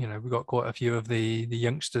 we've got quite a few of the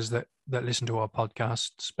youngsters that listen to our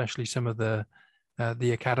podcast, especially some of the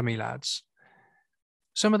academy lads.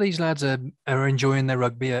 Some of these lads are enjoying their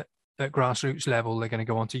rugby at grassroots level. They're going to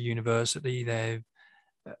go on to university.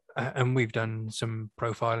 And we've done some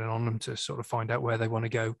profiling on them to sort of find out where they want to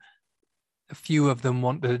go. A few of them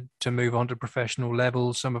want to move on to professional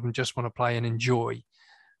level. Some of them just want to play and enjoy.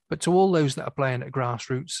 But to all those that are playing at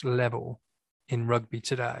grassroots level in rugby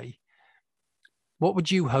today, what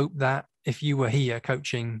would you hope that, if you were here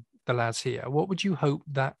coaching the lads here, what would you hope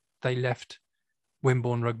that they left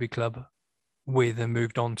Wimborne Rugby Club with and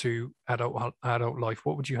moved on to adult life?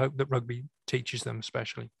 What would you hope that rugby teaches them,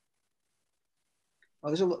 especially?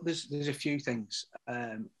 Well, there's a few things.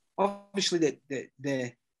 Obviously,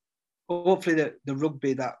 hopefully the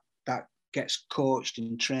rugby that gets coached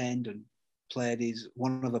and trained and played is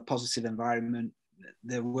one of a positive environment,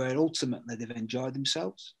 where ultimately they've enjoyed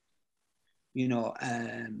themselves. You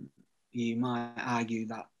might argue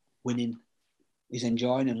that winning is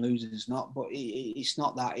enjoying and losing is not, but it's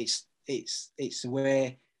not that. It's the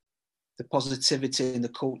way the positivity and the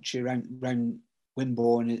culture around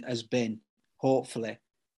Wimborne has been. Hopefully,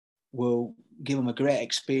 will give them a great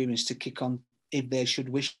experience to kick on, if they should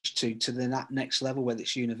wish to the next level, whether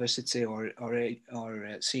it's university or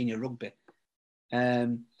senior rugby.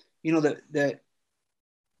 The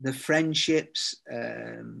friendships,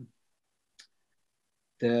 when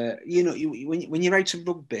you're out of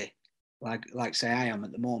rugby, like say I am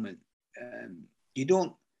at the moment, you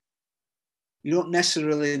don't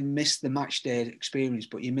necessarily miss the match day experience,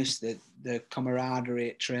 but you miss the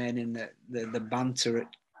camaraderie at training, the banter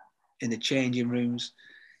in the changing rooms,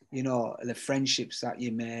 the friendships that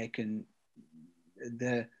you make, and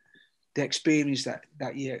the experience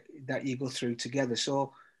that you go through together.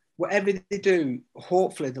 So whatever they do,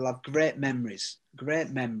 hopefully they'll have great memories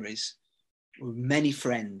with many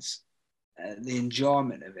friends, the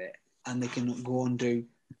enjoyment of it, and they can go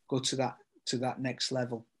to that next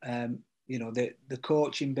level. The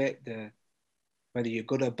coaching bit, whether you're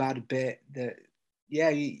good or bad bit,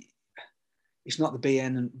 it's not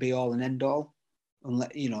the be all and end all,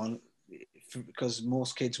 unless because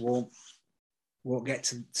most kids won't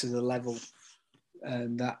get to the level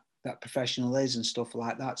that professional is and stuff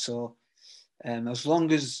like that. So as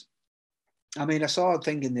long as, I saw a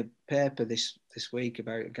thing in the paper this week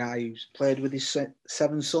about a guy who's played with his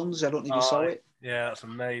 7 sons. I don't know if you saw it. Yeah, that's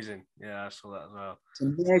amazing. Yeah, I saw that as well.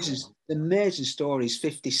 It's an amazing story. He's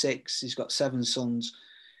 56. He's got 7 sons.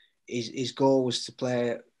 His goal was to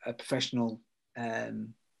play a professional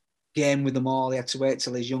game with them all. He had to wait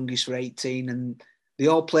till his youngest were 18, and they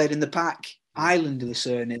all played in the pack. Islander, the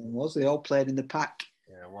surname was. They all played in the pack.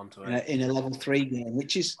 Yeah, 1 to 8. In a level 3 game,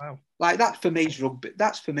 which is wow. Like that for me is rugby.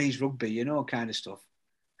 That's for me is rugby, kind of stuff.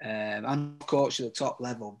 I'm coach at the top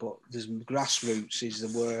level, but there's grassroots is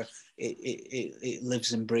where it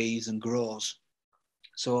lives and breathes and grows.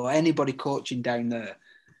 So anybody coaching down there,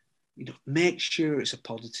 make sure it's a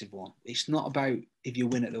positive one. It's not about if you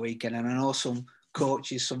win at the weekend. And I know some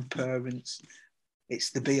coaches, some parents, it's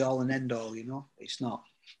the be all and end all. It's not.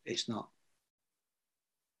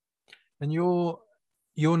 And you're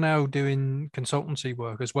you're now doing consultancy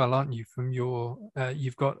work as well, aren't you? From your,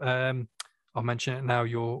 you've got, I'll mention it now,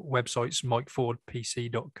 your website's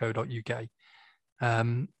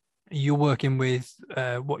mikefordpc.co.uk. You're working with,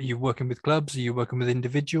 what are you working with clubs? Are you working with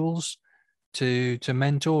individuals to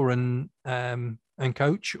mentor and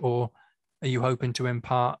coach, or are you hoping to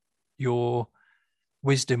impart your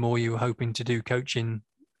wisdom, or are you hoping to do coaching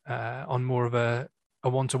on more of a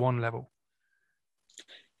one-to-one level?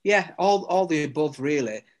 Yeah, all the above,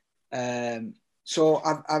 really. So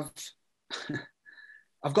I've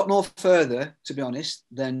I've got no further, to be honest,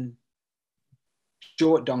 than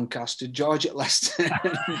Joe at Doncaster, George at Leicester,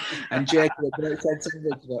 and Jake at Gateshead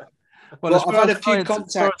Sandwich. Well, as I've far had as a few clients, as far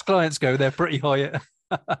contacts. as clients go, they're pretty high.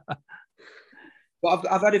 But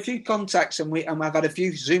I've had a few contacts, and I've had a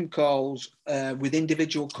few Zoom calls with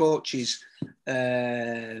individual coaches,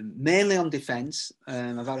 mainly on defence.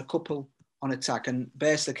 I've had a couple on attack, and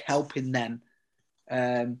basically helping them.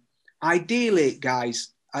 Ideally, guys,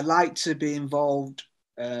 I'd like to be involved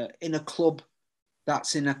in a club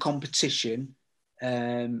that's in a competition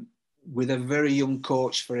with a very young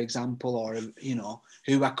coach, for example, or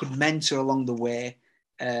who I could mentor along the way.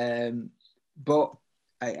 But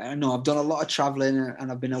I know I've done a lot of traveling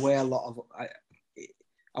and I've been away a lot of.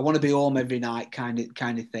 I want to be home every night, kind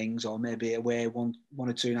of things, or maybe away one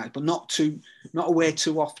or two nights, but not away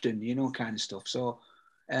too often, kind of stuff. So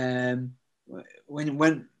when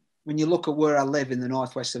you look at where I live in the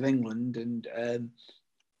northwest of England, and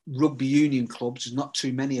rugby union clubs, there's not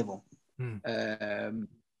too many of them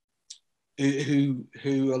who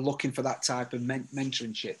are looking for that type of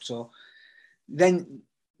mentorship. So then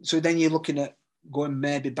you're looking at going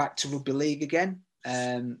maybe back to rugby league again.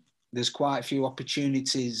 There's quite a few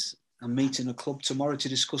opportunities. I'm meeting a club tomorrow to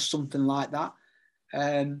discuss something like that.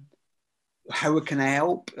 How can I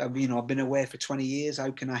help? I've been away for 20 years.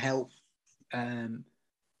 How can I help?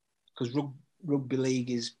 Because rugby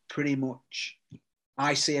league is pretty much,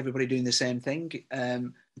 I see everybody doing the same thing.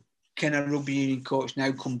 Can a rugby union coach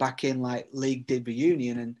now come back in like league did the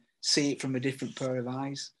union and see it from a different pair of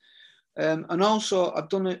eyes? And also, I've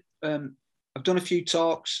done a few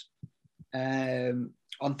talks on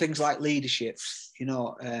things like leadership,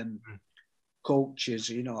 coaches,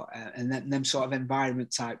 and them sort of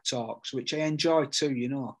environment type talks, which I enjoy too,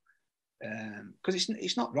 because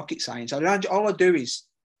it's not rocket science. All I do is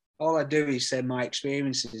say my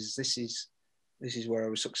experiences. This is where I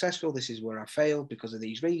was successful. This is where I failed because of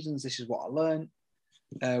these reasons. This is what I learned.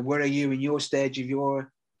 Where are you in your stage of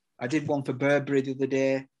your? I did one for Burberry the other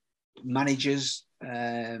day. Managers,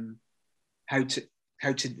 how you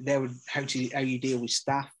deal with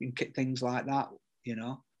staff and things like that.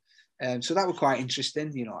 So that was quite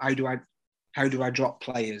interesting. How do I drop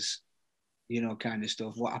players? Kind of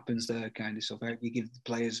stuff. What happens there? Kind of stuff. How do you give the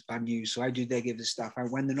players bad news? So how do they give the staff?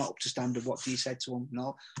 When they're not up to standard, what do you say to them?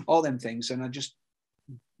 And all them things. And I just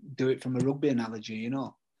do it from a rugby analogy,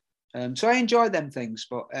 So I enjoy them things.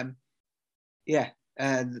 But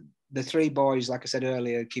the three boys, like I said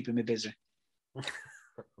earlier, keeping me busy.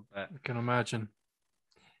 I can imagine.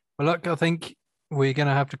 Well, look, I think we're going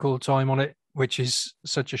to have to call time on it, which is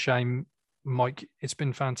such a shame, Mike. It's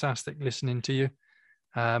been fantastic listening to you,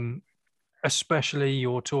 especially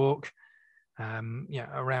your talk,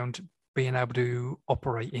 around being able to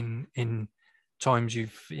operate in times you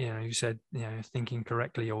said, thinking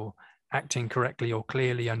correctly or acting correctly or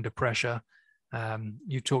clearly under pressure.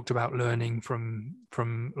 You talked about learning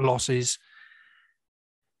from losses.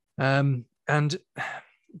 And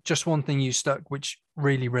just one thing you stuck, which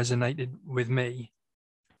really resonated with me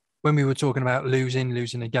when we were talking about losing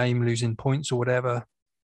a game, losing points or whatever.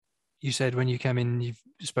 You said when you came in, you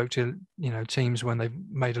spoke to, teams when they've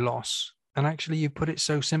made a loss, and actually you put it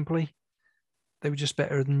so simply, they were just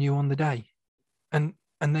better than you on the day. And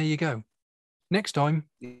there you go. Next time,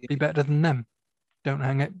 be better than them.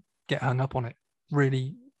 Don't get hung up on it.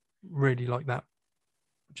 Really, really like that.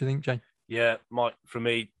 What do you think, Jay? Yeah, Mike, for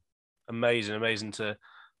me, amazing to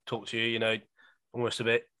talk to you, almost a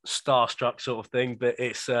bit starstruck sort of thing, but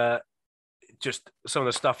it's just some of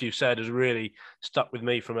the stuff you've said has really stuck with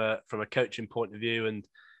me from a coaching point of view. And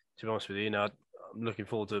to be honest with you, I'm looking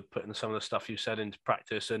forward to putting some of the stuff you said into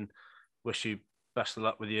practice, and wish you best of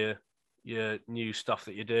luck with your new stuff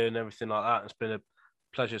that you're doing, everything like that. It's been a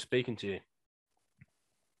pleasure speaking to you.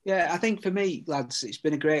 Yeah, I think for me, lads, it's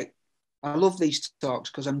been I love these talks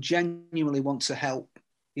because I'm genuinely want to help.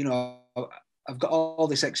 I've got all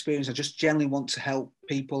this experience. I just genuinely want to help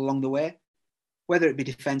people along the way, whether it be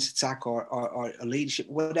defense, attack, or a leadership,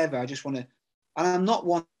 whatever. I just want to, and I'm not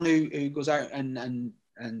one who goes out and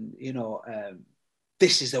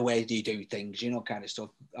this is the way you do things, kind of stuff.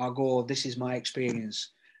 I'll go, this is my experience.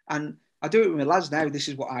 And I do it with my lads now. This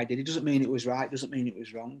is what I did. It doesn't mean it was right. Doesn't mean it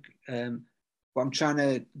was wrong. But I'm trying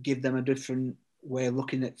to give them a different way of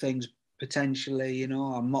looking at things potentially.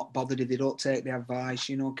 I'm not bothered if they don't take the advice,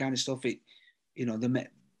 kind of stuff. The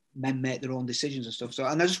men make their own decisions and stuff. So,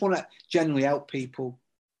 and I just want to generally help people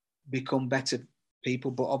become better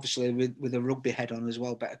people, but obviously with a rugby head on as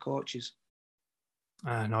well, better coaches.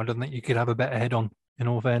 No, I don't think you could have a better head on, in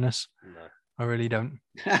all fairness. No. I really don't.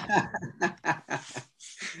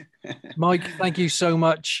 Mike, thank you so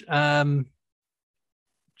much.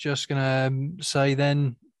 Just going to say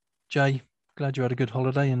then, Jay, glad you had a good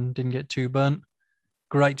holiday and didn't get too burnt.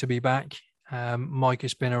 Great to be back. Mike,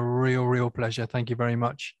 it's been a real pleasure. Thank you very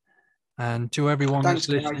much. And to everyone that's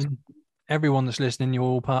listening, you're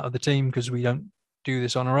all part of the team because we don't do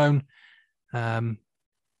this on our own.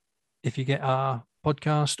 If you get our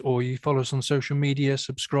podcast or you follow us on social media,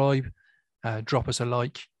 subscribe, drop us a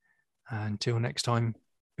like. Until next time,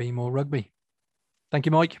 be more rugby. Thank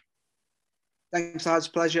you, Mike. Thanks, lads.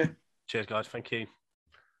 Pleasure. Cheers, guys. Thank you.